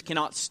religions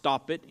cannot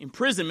stop it.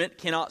 Imprisonment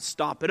cannot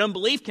stop it.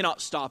 Unbelief cannot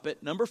stop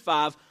it. Number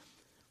 5,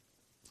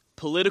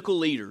 political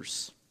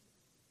leaders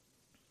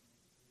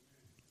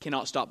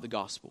cannot stop the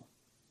gospel.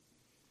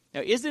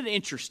 Now, isn't it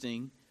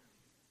interesting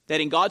that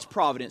in God's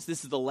providence,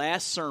 this is the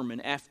last sermon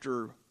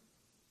after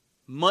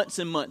months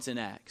and months in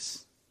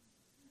Acts.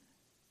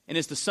 And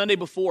it's the Sunday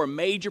before a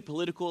major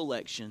political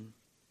election.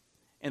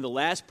 And the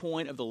last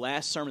point of the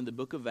last sermon in the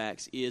book of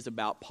Acts is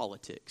about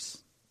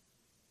politics.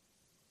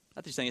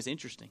 I just think it's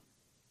interesting.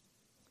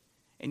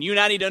 And you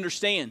and I need to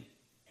understand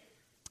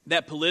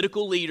that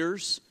political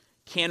leaders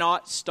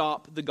cannot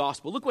stop the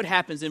gospel. Look what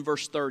happens in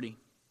verse 30.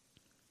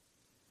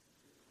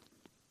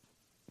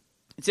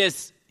 It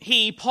says,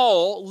 he,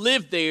 Paul,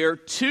 lived there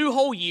 2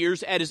 whole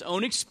years at his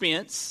own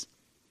expense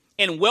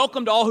and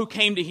welcomed all who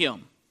came to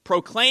him,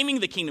 proclaiming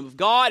the kingdom of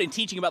God and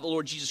teaching about the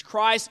Lord Jesus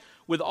Christ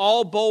with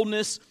all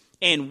boldness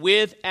and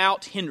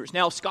without hindrance.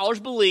 Now, scholars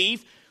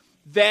believe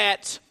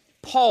that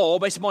Paul,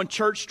 based upon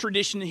church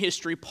tradition and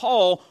history,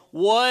 Paul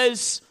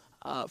was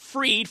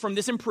freed from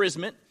this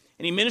imprisonment,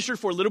 and he ministered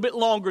for a little bit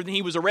longer than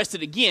he was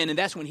arrested again, and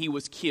that's when he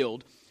was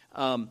killed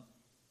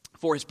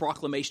for his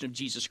proclamation of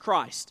Jesus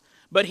Christ.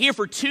 But here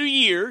for 2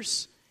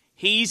 years,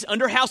 he's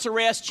under house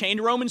arrest, chained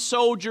to Roman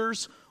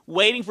soldiers,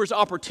 waiting for his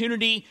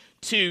opportunity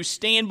to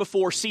stand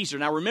before Caesar.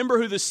 Now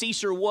remember who the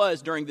Caesar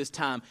was during this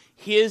time.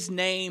 His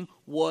name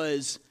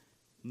was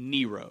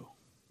Nero.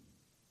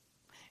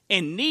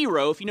 And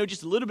Nero, if you know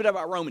just a little bit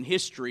about Roman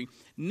history,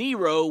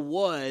 Nero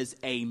was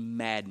a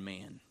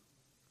madman.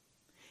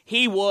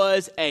 He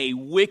was a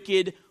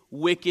wicked,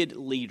 wicked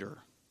leader.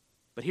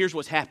 But here's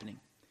what's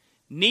happening.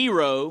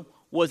 Nero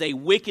was a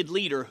wicked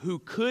leader who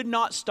could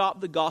not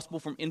stop the gospel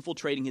from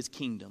infiltrating his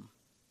kingdom.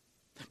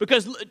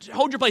 Because,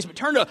 hold your place, but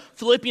turn to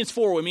Philippians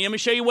 4 with me. Let me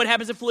show you what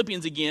happens in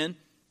Philippians again.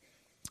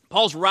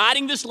 Paul's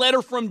writing this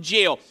letter from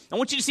jail. I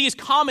want you to see his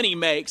comment he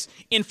makes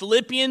in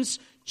Philippians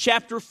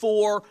chapter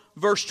 4,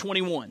 verse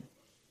 21.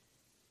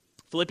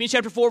 Philippians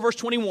chapter 4, verse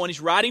 21. He's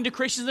writing to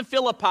Christians in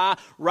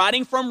Philippi,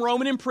 writing from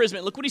Roman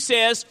imprisonment. Look what he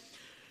says.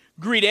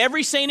 Greet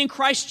every saint in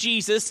Christ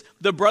Jesus.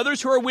 The brothers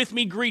who are with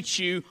me greet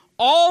you.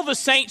 All the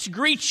saints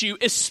greet you,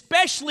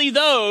 especially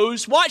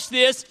those, watch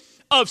this,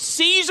 of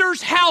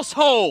Caesar's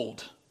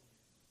household.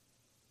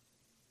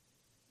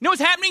 You know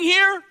what's happening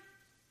here?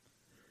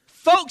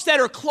 Folks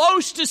that are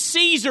close to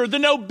Caesar, the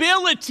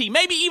nobility,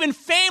 maybe even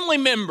family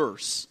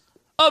members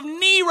of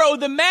Nero,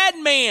 the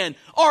madman,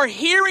 are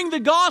hearing the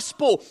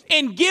gospel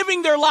and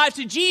giving their lives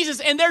to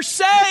Jesus, and they're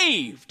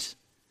saved.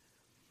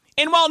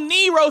 And while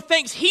Nero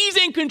thinks he's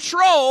in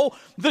control,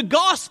 the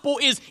gospel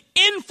is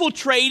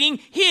infiltrating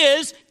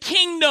his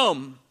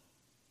kingdom.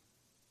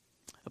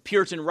 A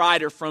Puritan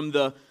writer from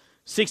the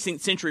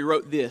 16th century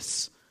wrote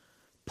this: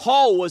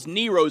 Paul was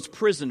Nero's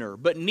prisoner,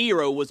 but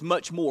Nero was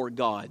much more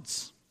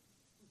God's.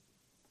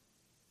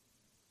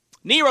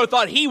 Nero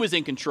thought he was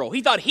in control.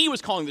 He thought he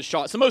was calling the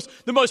shots,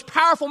 the most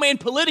powerful man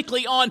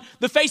politically on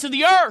the face of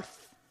the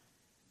earth.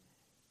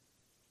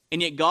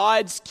 And yet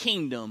God's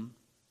kingdom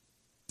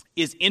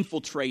is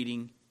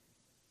infiltrating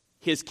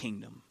his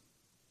kingdom.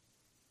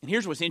 And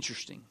here's what's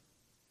interesting.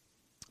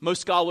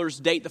 Most scholars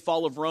date the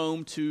fall of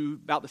Rome to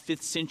about the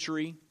 5th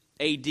century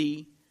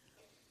A.D.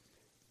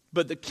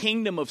 But the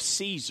kingdom of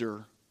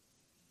Caesar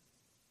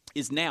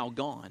is now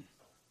gone.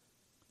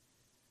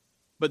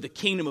 But the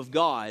kingdom of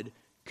God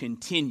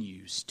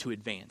continues to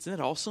advance. Isn't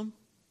that awesome?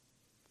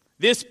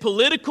 This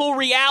political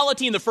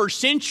reality in the first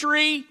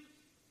century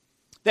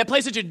that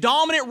played such a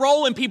dominant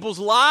role in people's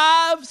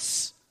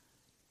lives,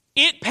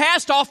 it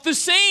passed off the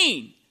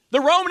scene. The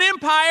Roman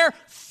Empire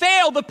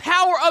failed. The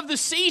power of the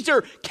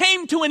Caesar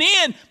came to an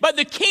end, but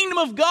the kingdom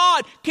of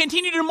God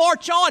continued to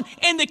march on,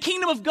 and the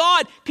kingdom of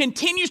God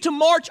continues to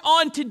march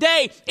on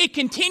today. It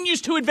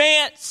continues to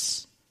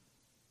advance.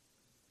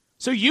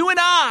 So you and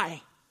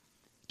I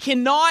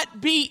cannot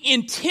be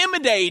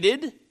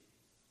intimidated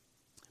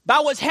by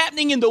what's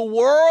happening in the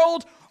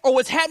world or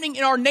what's happening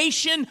in our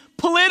nation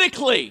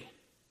politically.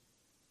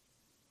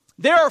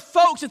 There are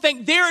folks that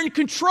think they're in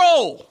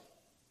control.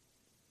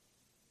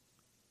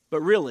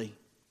 But really,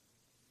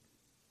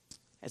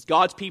 as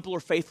God's people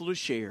are faithful to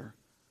share,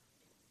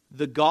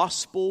 the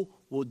gospel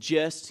will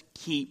just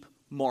keep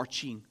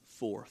marching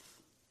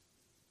forth.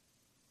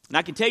 And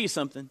I can tell you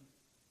something,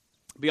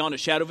 beyond a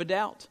shadow of a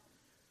doubt.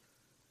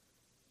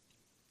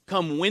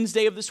 Come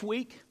Wednesday of this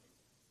week,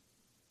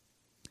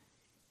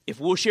 if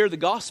we'll share the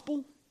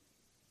gospel,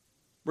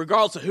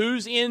 regardless of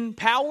who's in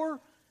power,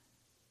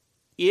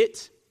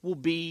 it will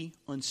be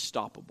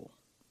unstoppable.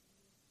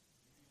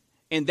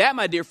 And that,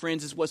 my dear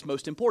friends, is what's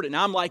most important.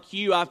 Now, I'm like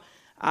you.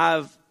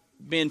 I've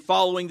been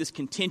following this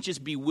contentious,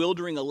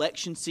 bewildering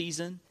election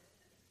season.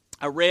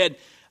 I read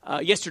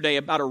yesterday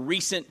about a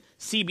recent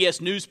CBS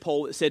News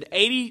poll that said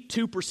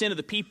 82% of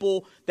the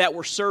people that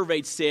were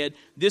surveyed said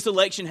this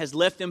election has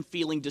left them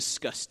feeling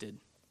disgusted.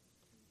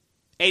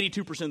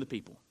 82% of the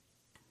people.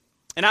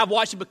 And I've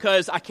watched it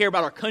because I care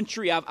about our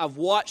country. I've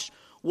watched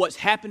what's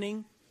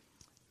happening.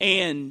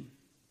 And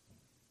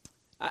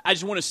I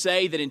just want to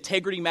say that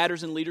integrity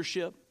matters in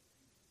leadership.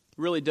 It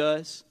really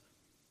does.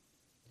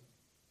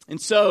 And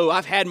so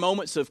I've had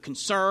moments of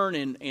concern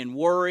and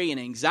worry and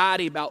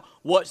anxiety about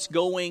what's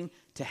going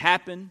to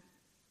happen.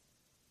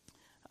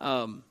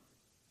 The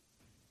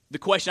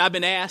question I've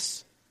been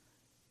asked,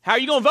 how are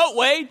you going to vote,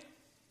 Wade?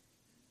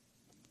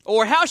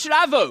 Or how should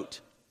I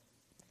vote?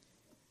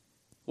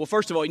 Well,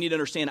 first of all, you need to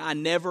understand, I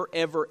never,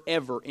 ever,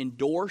 ever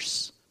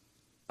endorse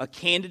a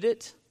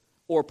candidate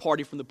or a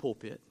party from the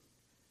pulpit.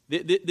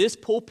 This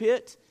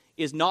pulpit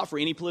is not for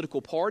any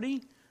political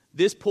party.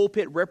 This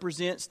pulpit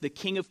represents the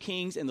King of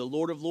Kings and the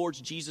Lord of Lords,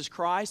 Jesus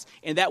Christ,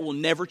 and that will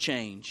never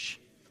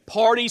change.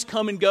 Parties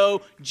come and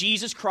go.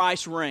 Jesus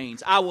Christ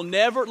reigns.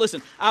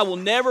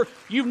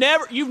 You've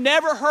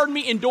never heard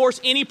me endorse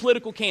any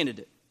political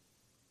candidate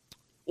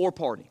or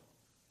party.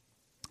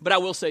 But I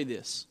will say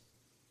this.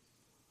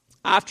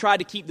 I've tried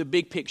to keep the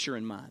big picture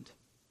in mind.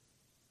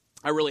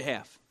 I really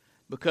have.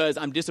 Because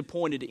I'm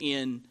disappointed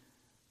in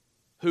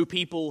who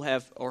people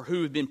have or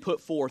who have been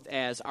put forth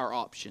as our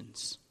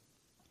options.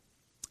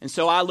 And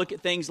so I look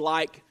at things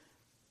like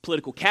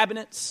political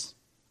cabinets,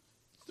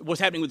 what's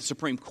happening with the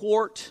Supreme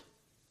Court.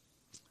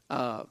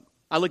 I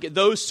look at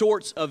those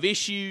sorts of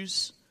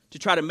issues to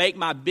try to make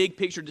my big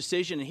picture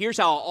decision. And here's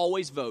how I'll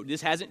always vote.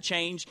 This hasn't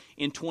changed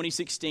in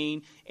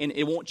 2016, and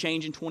it won't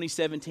change in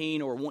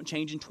 2017, or it won't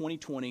change in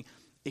 2020.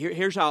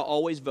 Here's how I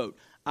always vote.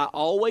 I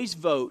always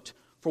vote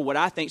for what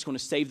I think is going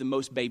to save the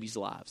most babies'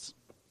 lives.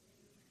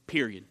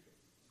 Period.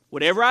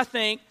 Whatever I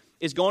think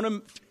is going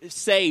to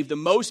save the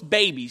most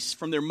babies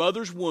from their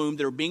mother's womb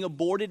that are being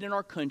aborted in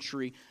our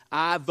country,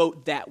 I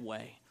vote that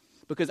way.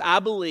 Because I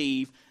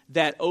believe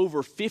that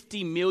over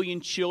 50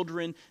 million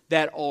children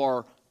that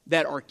are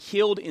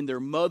killed in their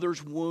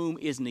mother's womb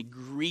is an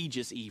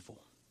egregious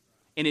evil.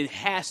 And it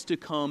has to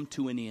come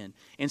to an end.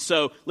 And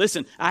so,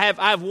 listen, I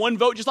have one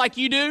vote just like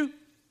you do.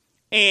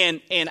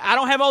 And I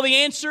don't have all the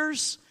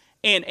answers.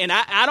 And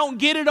I don't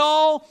get it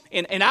all.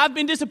 And I've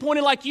been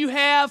disappointed like you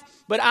have.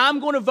 But I'm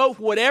going to vote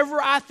for whatever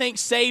I think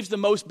saves the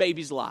most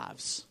babies'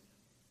 lives.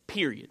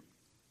 Period.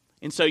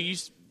 And so you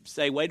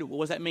say, wait,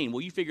 what does that mean?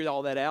 Well, you figure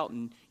all that out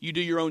and you do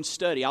your own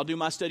study. I'll do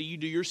my study, you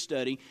do your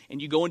study. And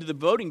you go into the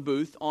voting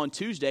booth on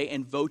Tuesday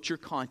and vote your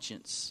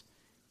conscience.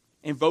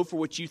 And vote for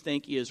what you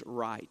think is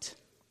right.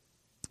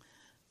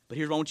 But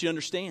here's what I want you to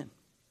understand.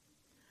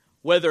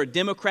 Whether a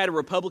Democrat or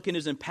Republican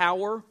is in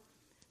power,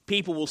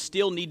 people will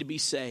still need to be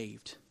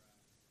saved.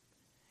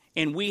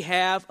 And we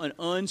have an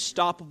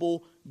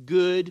unstoppable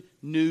good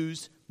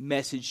news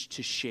message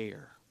to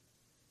share.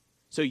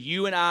 So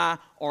you and I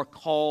are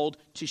called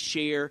to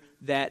share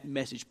that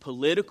message.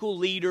 Political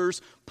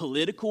leaders,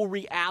 political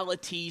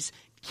realities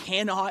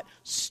cannot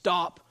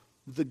stop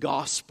the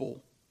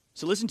gospel.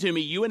 So listen to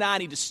me, you and I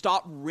need to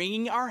stop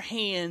wringing our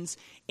hands,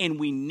 and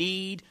we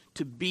need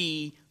to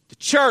be the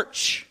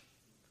church.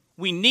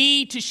 We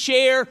need to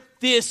share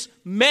this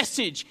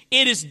message.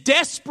 It is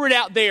desperate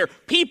out there.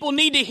 People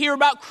need to hear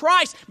about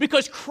Christ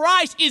because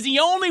Christ is the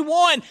only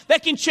one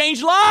that can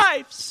change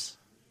lives.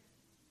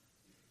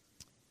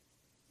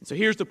 And so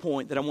here's the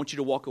point that I want you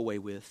to walk away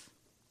with.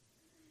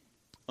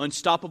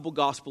 Unstoppable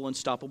gospel,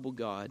 unstoppable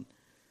God.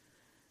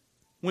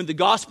 When the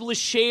gospel is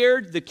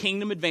shared, the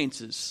kingdom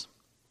advances.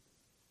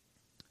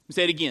 Let me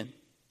say it again.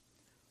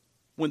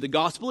 When the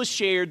gospel is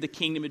shared, the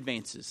kingdom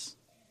advances.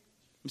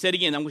 Let me say it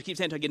again. I'm going to keep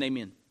saying it until I get an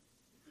amen.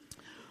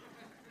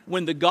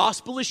 When the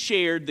gospel is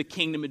shared, the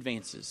kingdom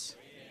advances.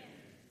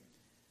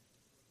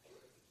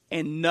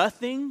 And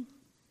nothing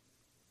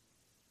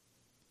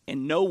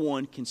and no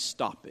one can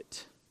stop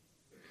it.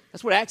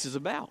 That's what Acts is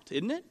about,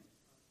 isn't it?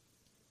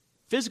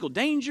 Physical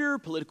danger,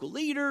 political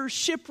leaders,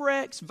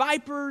 shipwrecks,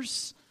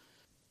 vipers.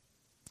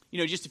 You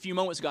know, just a few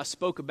moments ago, I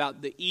spoke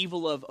about the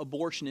evil of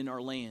abortion in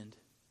our land.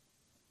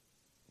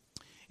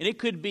 And it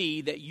could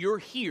be that you're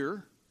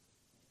here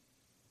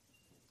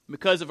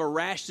because of a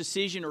rash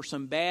decision or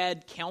some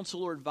bad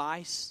counsel or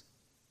advice.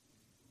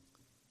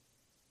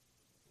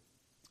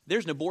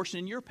 There's an abortion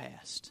in your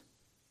past.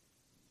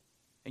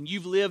 And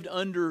you've lived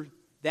under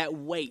that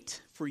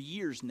weight for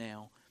years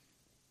now.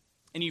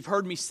 And you've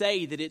heard me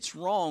say that it's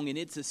wrong and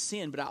it's a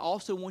sin, but I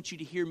also want you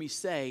to hear me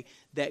say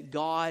that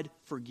God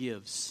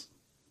forgives.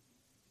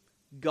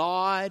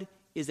 God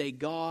is a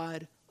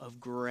God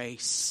of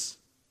grace.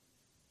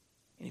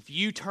 And if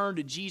you turn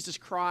to Jesus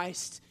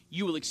Christ,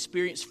 you will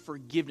experience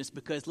forgiveness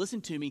because,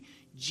 listen to me,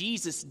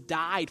 Jesus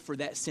died for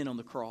that sin on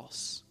the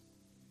cross.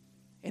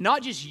 And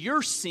not just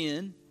your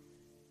sin,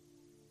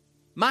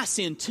 my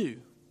sin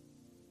too.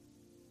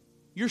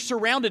 You're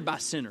surrounded by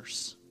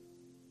sinners.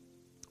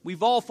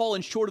 We've all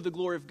fallen short of the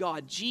glory of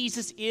God.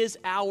 Jesus is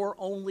our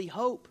only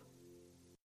hope.